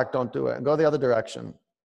lower back, don't do it. Go the other direction.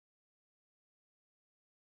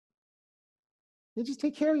 You just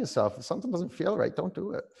take care of yourself. If something doesn't feel right, don't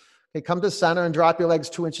do it. Okay, come to center and drop your legs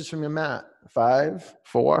 2 inches from your mat. 5,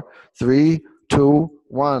 4, 3, 2,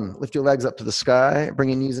 1. Lift your legs up to the sky. Bring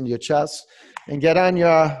your knees into your chest. And get on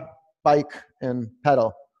your bike and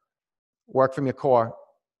pedal. Work from your core.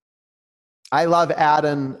 I love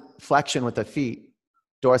adding flexion with the feet.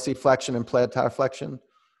 Dorsiflexion and plantar flexion.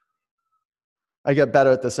 I get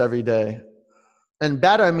better at this every day. And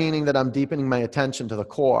better meaning that I'm deepening my attention to the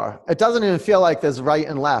core. It doesn't even feel like there's right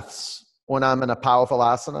and lefts when I'm in a powerful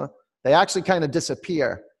asana. They actually kind of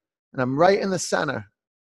disappear. And I'm right in the center.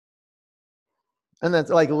 And then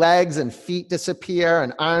like legs and feet disappear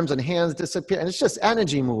and arms and hands disappear. And it's just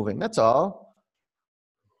energy moving, that's all.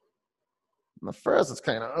 And the first, it's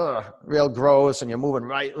kind of real gross, and you're moving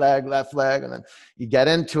right leg, left leg, and then you get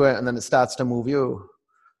into it, and then it starts to move you.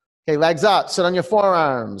 Okay, legs up, sit on your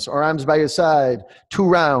forearms, or arms by your side. 2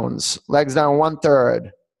 rounds, legs down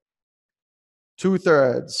 1/3,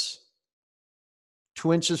 2/3,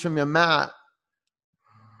 2 inches from your mat.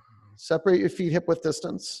 Separate your feet hip-width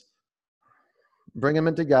distance. Bring them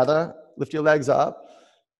in together. Lift your legs up.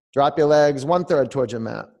 Drop your legs 1/3 towards your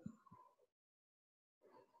mat.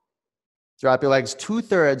 Drop your legs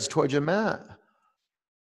 2/3 towards your mat.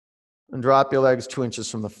 And drop your legs 2 inches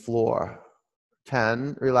from the floor.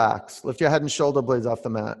 10, relax. Lift your head and shoulder blades off the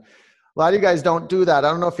mat. A lot of you guys don't do that. I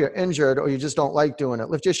don't know if you're injured or you just don't like doing it.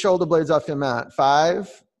 Lift your shoulder blades off your mat.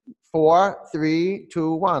 5, 4, 3,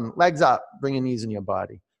 2, 1. Legs up. Bring your knees in your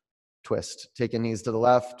body. Twist. Take your knees to the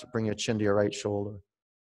left. Bring your chin to your right shoulder.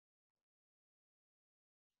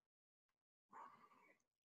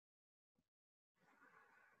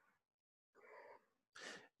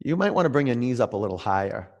 You might want to bring your knees up a little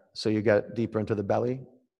higher so you get deeper into the belly,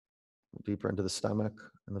 deeper into the stomach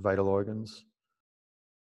and the vital organs.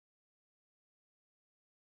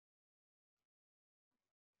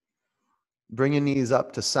 Bring your knees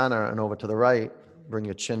up to center and over to the right. Bring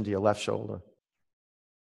your chin to your left shoulder.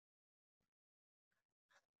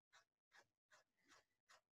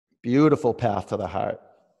 Beautiful path to the heart.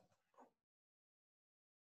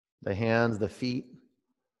 The hands, the feet,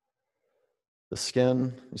 the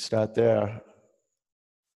skin, you start there.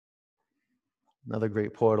 Another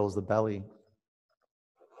great portal is the belly.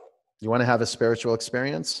 You want to have a spiritual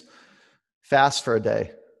experience? Fast for a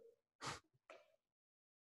day.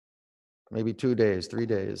 Maybe 2 days, 3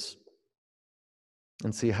 days.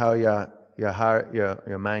 And see how your heart,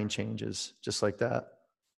 your mind changes, just like that.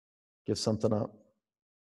 Give something up.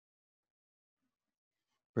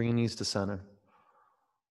 Bring your knees to center.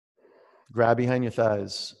 Grab behind your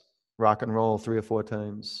thighs. Rock and roll 3 or 4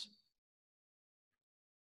 times.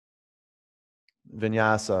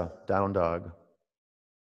 Vinyasa, down dog.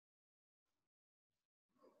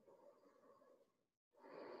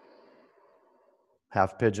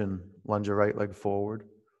 Half pigeon, lunge your right leg forward.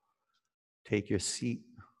 Take your seat.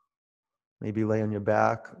 Maybe lay on your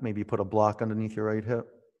back. Maybe put a block underneath your right hip.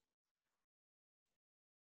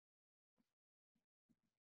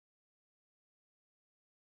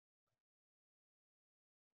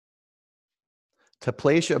 To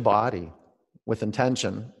place your body with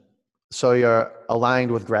intention, so you're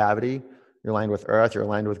aligned with gravity, you're aligned with earth, you're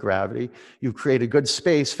aligned with gravity. You've created good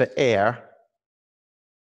space for air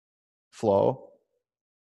flow.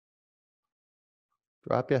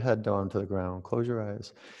 Drop your head down to the ground. Close your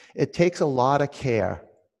eyes. It takes a lot of care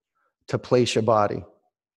to place your body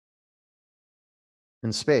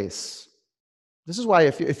in space. This is why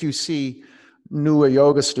if you see newer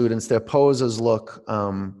yoga students, their poses look,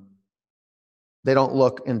 they don't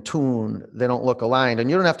look in tune, they don't look aligned. And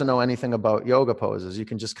you don't have to know anything about yoga poses. You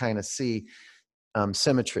can just kind of see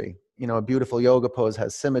symmetry. You know, a beautiful yoga pose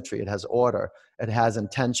has symmetry, it has order, it has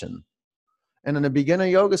intention. And in a beginner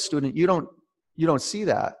yoga student, you don't see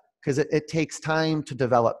that because it takes time to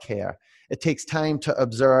develop care. It takes time to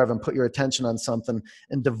observe and put your attention on something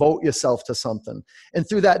and devote yourself to something. And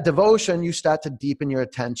through that devotion, you start to deepen your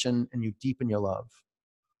attention and you deepen your love.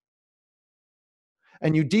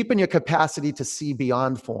 And you deepen your capacity to see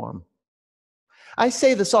beyond form. I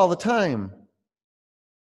say this all the time.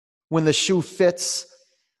 When the shoe fits,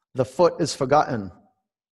 the foot is forgotten.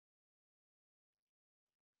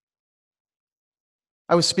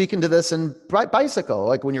 I was speaking to this in bicycle,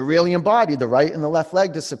 like when you're really embodied, the right and the left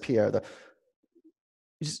leg disappear,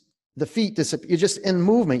 the feet disappear, you're just in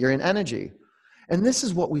movement, you're in energy. And this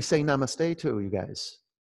is what we say namaste to, you guys.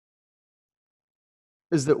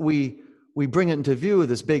 Is that we bring it into view,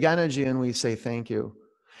 this big energy, and we say thank you.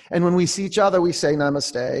 And when we see each other, we say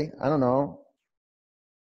namaste. I don't know.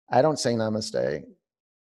 I don't say namaste.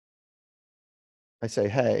 I say,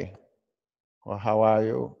 hey, or how are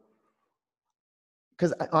you?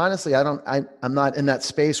 Because honestly, I'm not in that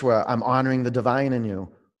space where I'm honoring the divine in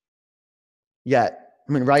you yet.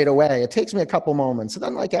 I mean, right away. It takes me a couple moments. And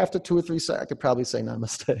then like after 2 or 3 seconds, I could probably say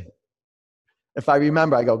namaste. If I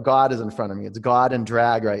remember, I go, God is in front of me. It's God in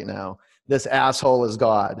drag right now. This asshole is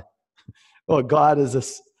God. Well, God is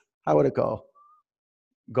this, how would it go?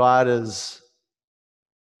 God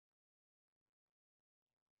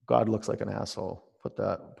looks like an asshole. Put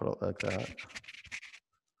it like that.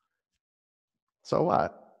 So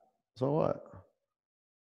what? So what?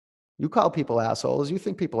 You call people assholes. You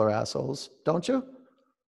think people are assholes, don't you?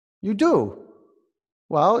 You do.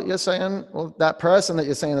 Well, you're saying, well, that person that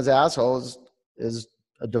you're saying is asshole is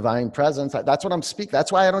a divine presence. That's what I'm speaking.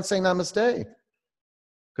 That's why I don't say namaste.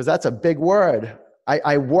 Because that's a big word.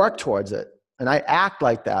 I work towards it, and I act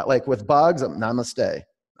like that. Like with bugs, namaste,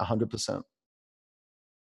 100%.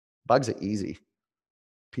 Bugs are easy.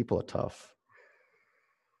 People are tough.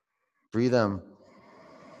 Breathe in.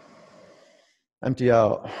 Empty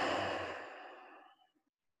out.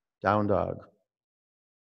 Down dog.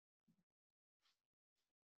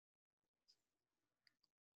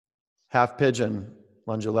 Half pigeon.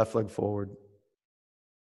 Lunge your left leg forward.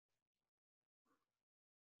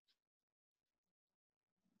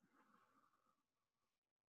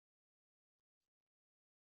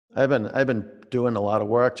 I've been doing a lot of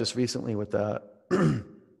work just recently with that.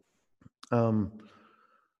 The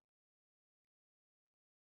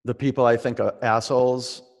people I think are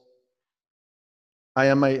assholes,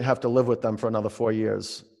 I might have to live with them for another 4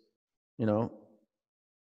 years. You know,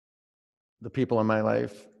 the people in my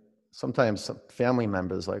life, sometimes some family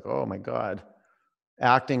members, like, oh my God,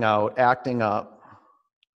 acting out, acting up.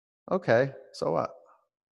 Okay, so what?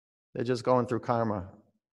 They're just going through karma.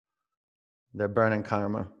 They're burning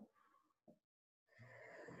karma.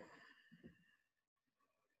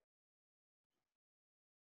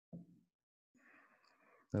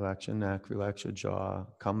 Relax your neck, relax your jaw,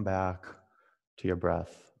 come back to your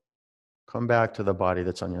breath. Come back to the body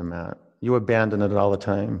that's on your mat. You abandon it all the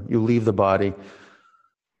time. You leave the body.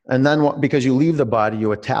 And then because you leave the body,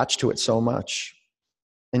 you attach to it so much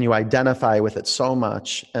and you identify with it so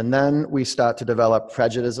much. And then we start to develop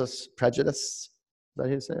prejudice, is that how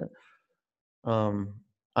you say it?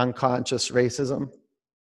 Unconscious racism,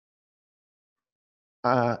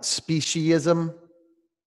 speciesism.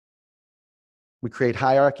 We create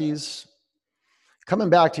hierarchies. Coming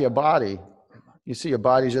back to your body, you see your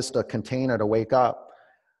body's just a container to wake up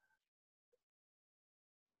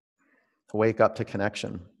to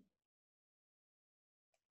connection.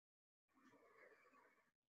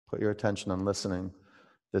 Put your attention on listening.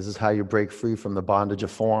 This is how you break free from the bondage of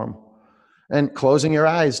form. And closing your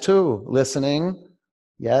eyes too, listening,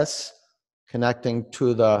 yes, connecting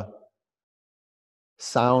to the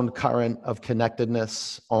sound current of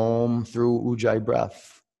connectedness, Om, through Ujjayi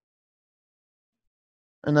breath.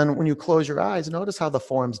 And then when you close your eyes, notice how the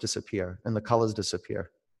forms disappear and the colors disappear.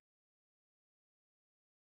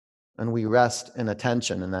 And we rest in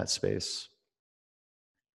attention in that space.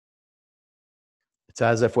 It's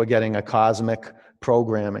as if we're getting a cosmic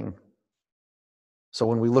programming. So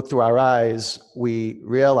when we look through our eyes, we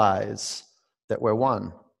realize that we're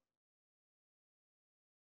one.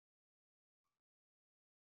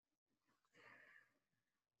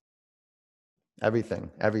 Everything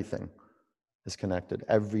is connected.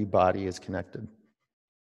 Every body is connected.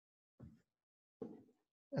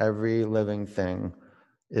 Every living thing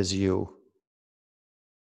is you.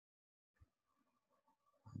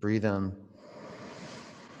 Breathe in.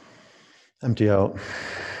 Empty out.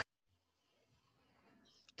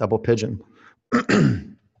 Double pigeon.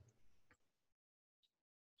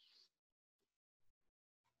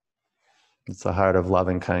 It's the heart of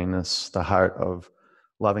loving kindness. The heart of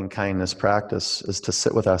loving kindness practice is to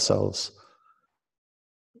sit with ourselves,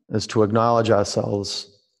 is to acknowledge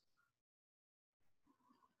ourselves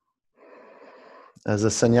as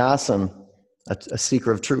a sannyasin, a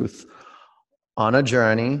seeker of truth, on a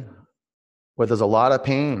journey where there's a lot of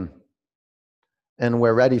pain. And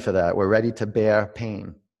we're ready for that. We're ready to bear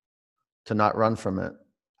pain, to not run from it.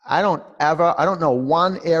 I don't know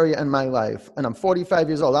one area in my life, and I'm 45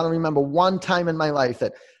 years old, I don't remember one time in my life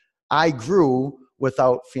that I grew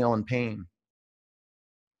without feeling pain.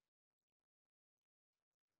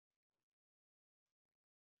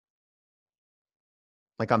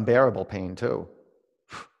 Like unbearable pain too.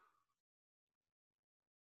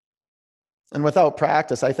 And without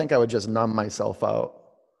practice, I think I would just numb myself out.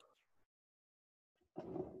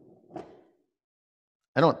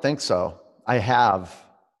 I don't think so. I have.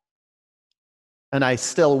 And I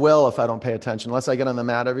still will if I don't pay attention, unless I get on the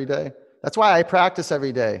mat every day. That's why I practice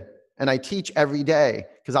every day. And I teach every day,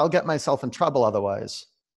 because I'll get myself in trouble otherwise.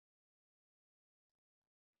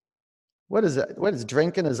 What is it? What is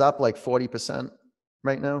drinking is up like 40%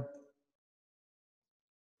 right now?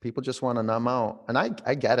 People just want to numb out. And I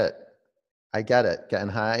get it. I get it. Getting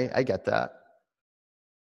high, I get that.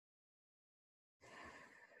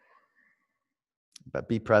 But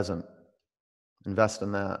be present. Invest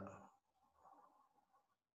in that.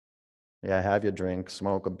 Yeah, have your drink,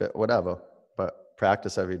 smoke a bit, whatever, but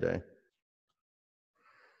practice every day.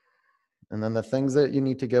 And then the things that you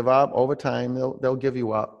need to give up over time, they'll give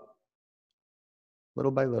you up.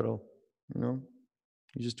 Little by little, you know?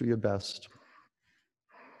 You just do your best.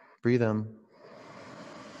 Breathe in.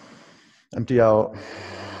 Empty out.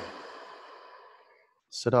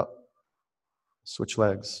 Sit up. Switch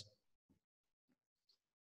legs.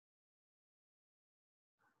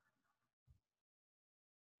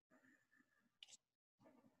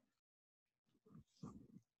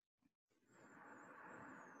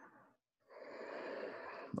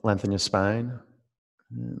 Lengthen your spine.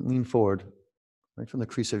 Lean forward, right from the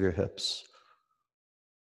crease of your hips.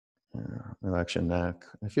 Relax your neck.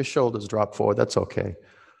 If your shoulders drop forward, that's okay.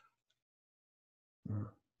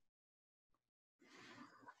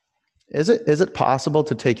 Is it possible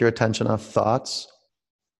to take your attention off thoughts?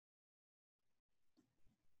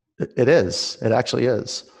 It is. It actually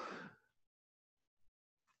is.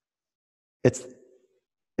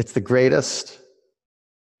 It's the greatest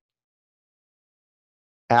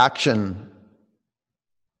action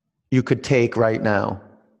you could take right now.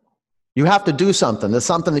 You have to do something. There's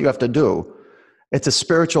something that you have to do. It's a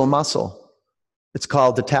spiritual muscle. It's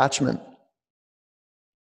called detachment.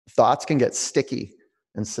 Thoughts can get sticky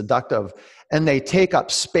and seductive, and they take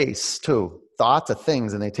up space too. Thoughts are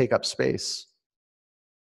things, and they take up space.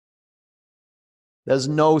 There's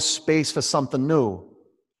no space for something new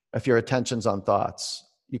if your attention's on thoughts.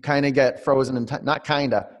 You kind of get frozen in time. Not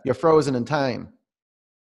kind of. You're frozen in time.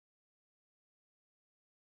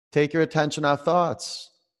 Take your attention off thoughts.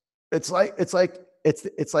 It's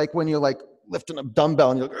like when you're like lifting a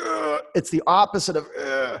dumbbell and you're like, ugh. It's the opposite of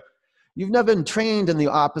ugh. You've never been trained in the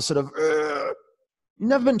opposite of ugh. You've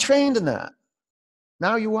never been trained in that.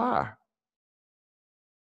 Now you are.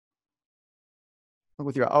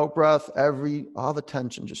 With your out breath, all the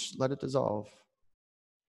tension, just let it dissolve.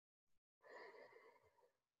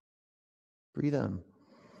 Breathe in.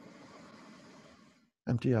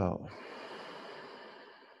 Empty out.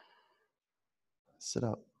 Sit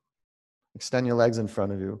up. Extend your legs in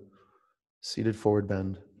front of you. Seated forward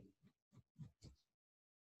bend.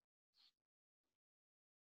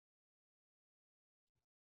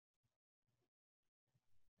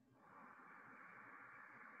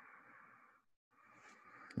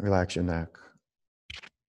 Relax your neck.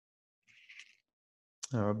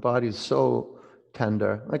 Our body's so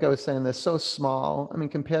tender. Like I was saying, they're so small. I mean,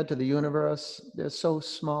 compared to the universe, they're so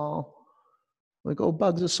small. Like, oh,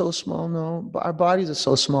 bugs are so small. No, but our bodies are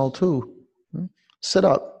so small too. Sit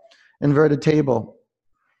up. Inverted table.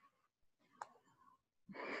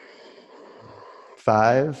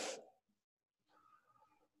 5,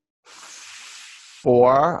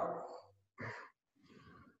 4,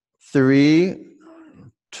 3,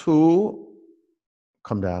 2,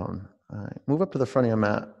 come down. All right. Move up to the front of your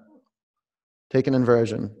mat. Take an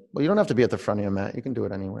inversion. Well, you don't have to be at the front of your mat. You can do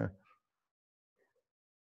it anywhere.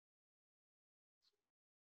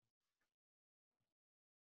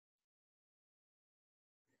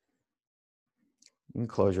 You can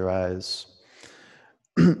close your eyes.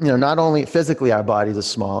 Not only physically our bodies are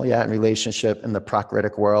small, in relationship in the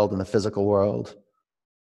prakritic world, in the physical world.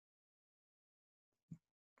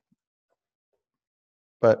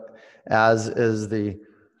 But as is the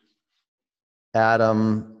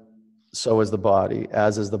atom, so is the body.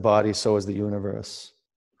 As is the body, so is the universe.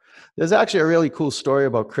 There's actually a really cool story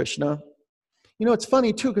about Krishna. It's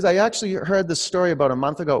funny too, because I actually heard this story about a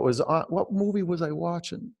month ago. It was on, what movie was I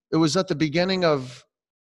watching? It was at the beginning of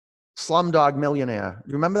Slumdog Millionaire.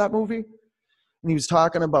 You remember that movie? And he was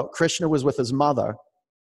talking about Krishna was with his mother.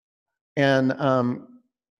 And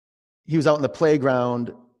he was out in the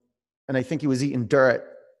playground, and I think he was eating dirt.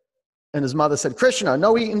 And his mother said, "Krishna,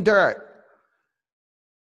 no eating dirt."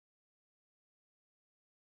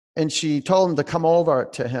 And she told him to come over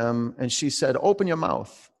to him, and she said, "Open your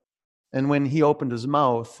mouth." And when he opened his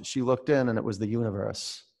mouth, she looked in, and it was the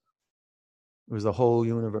universe. It was the whole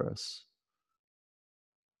universe.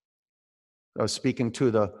 I was speaking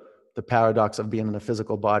to the paradox of being in a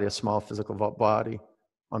physical body, a small physical body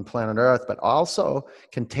on planet Earth, but also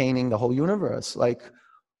containing the whole universe, like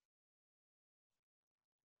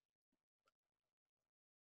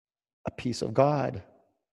a piece of God,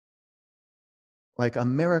 like a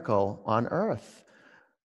miracle on Earth,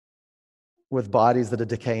 with bodies that are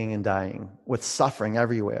decaying and dying, with suffering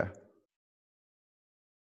everywhere.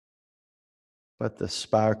 But the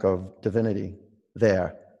spark of divinity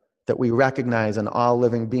there that we recognize in all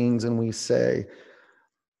living beings, and we say,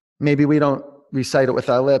 maybe we don't recite it with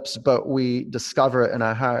our lips, but we discover it in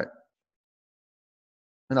our heart.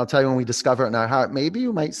 And I'll tell you, when we discover it in our heart, maybe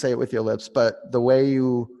you might say it with your lips, but the way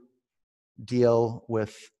you deal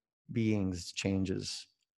with beings changes,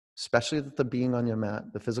 especially the being on your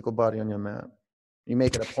mat, the physical body on your mat. You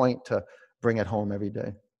make it a point to bring it home every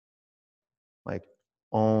day. Like,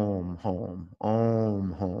 Om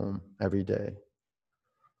home every day.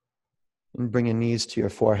 And bring your knees to your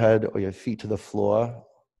forehead or your feet to the floor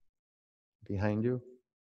behind you.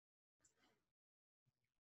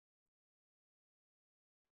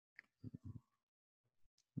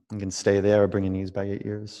 You can stay there or bring your knees by your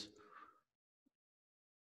ears.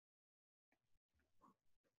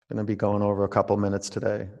 I'm going to be going over a couple minutes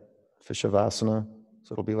today for Shavasana.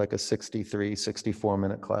 So it'll be like a 63,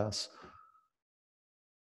 64-minute class.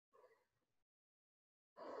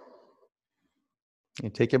 You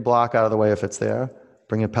take your block out of the way if it's there.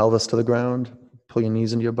 Bring your pelvis to the ground. Pull your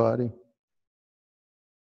knees into your body.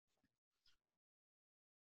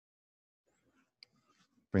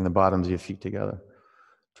 Bring the bottoms of your feet together.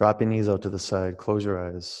 Drop your knees out to the side. Close your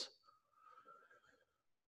eyes.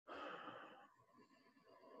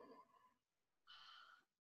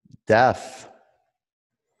 Death.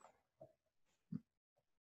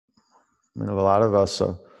 A lot of us,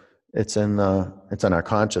 it's in our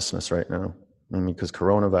consciousness right now. Because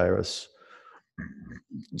coronavirus,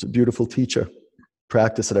 it's a beautiful teacher.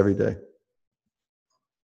 Practice it every day.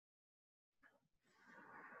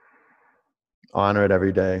 Honor it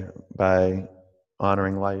every day by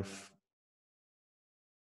honoring life.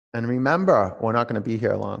 And remember, we're not going to be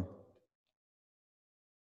here long.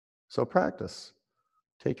 So practice.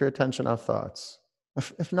 Take your attention off thoughts.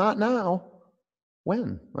 If not now,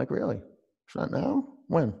 when? Like really? If not now,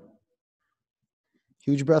 when?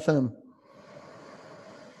 Huge breath in.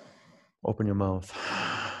 Open your mouth.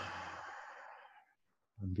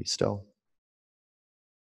 And be still.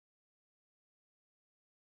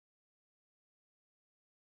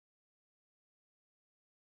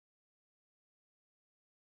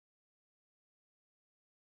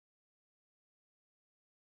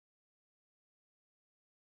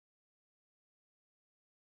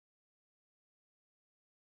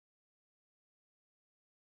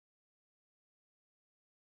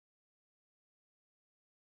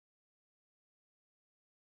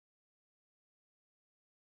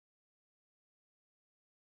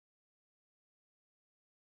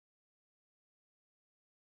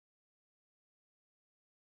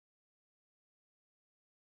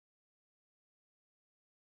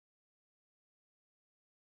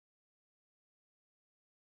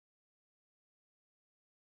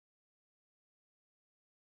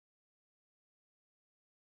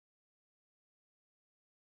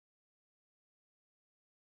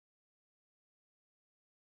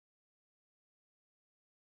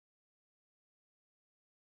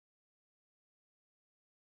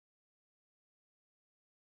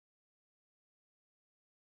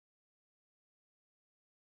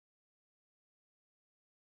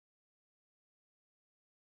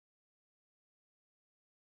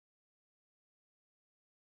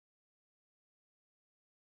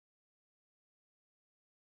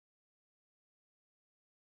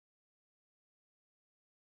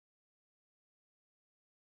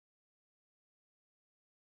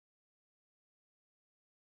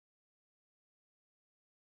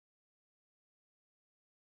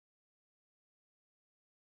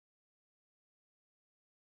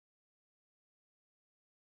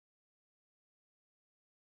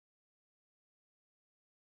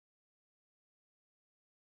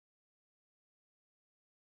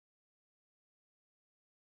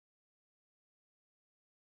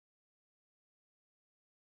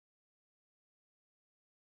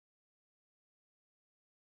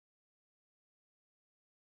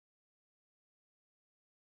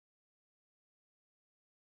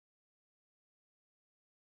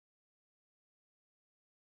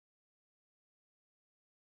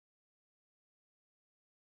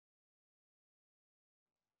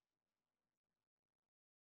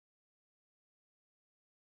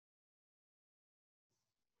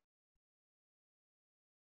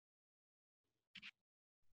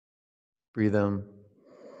 Breathe in.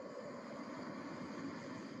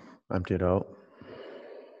 Empty it out.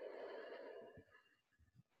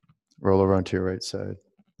 Roll over onto your right side.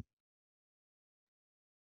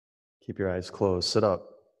 Keep your eyes closed. Sit up.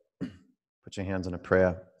 Put your hands in a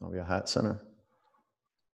prayer over your heart center.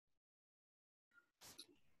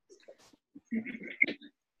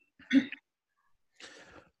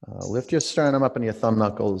 Lift your sternum up and your thumb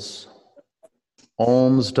knuckles.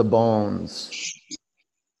 Ohms to bones.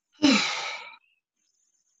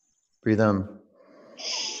 Breathe in.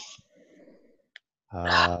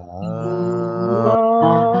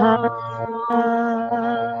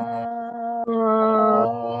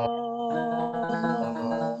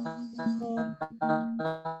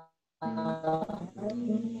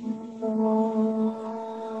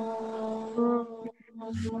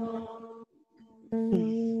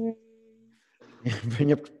 Bring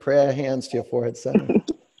your prayer hands to your forehead center.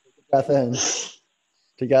 Breath in.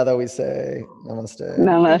 Together we say namaste.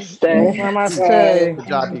 Namaste. Namaste. Good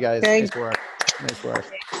job, you guys. Nice work. Nice work.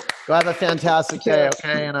 Go have a fantastic day,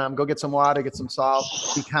 okay? And go get some water, get some salt.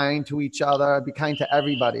 Be kind to each other. Be kind to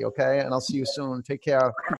everybody, okay? And I'll see you soon. Take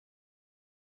care.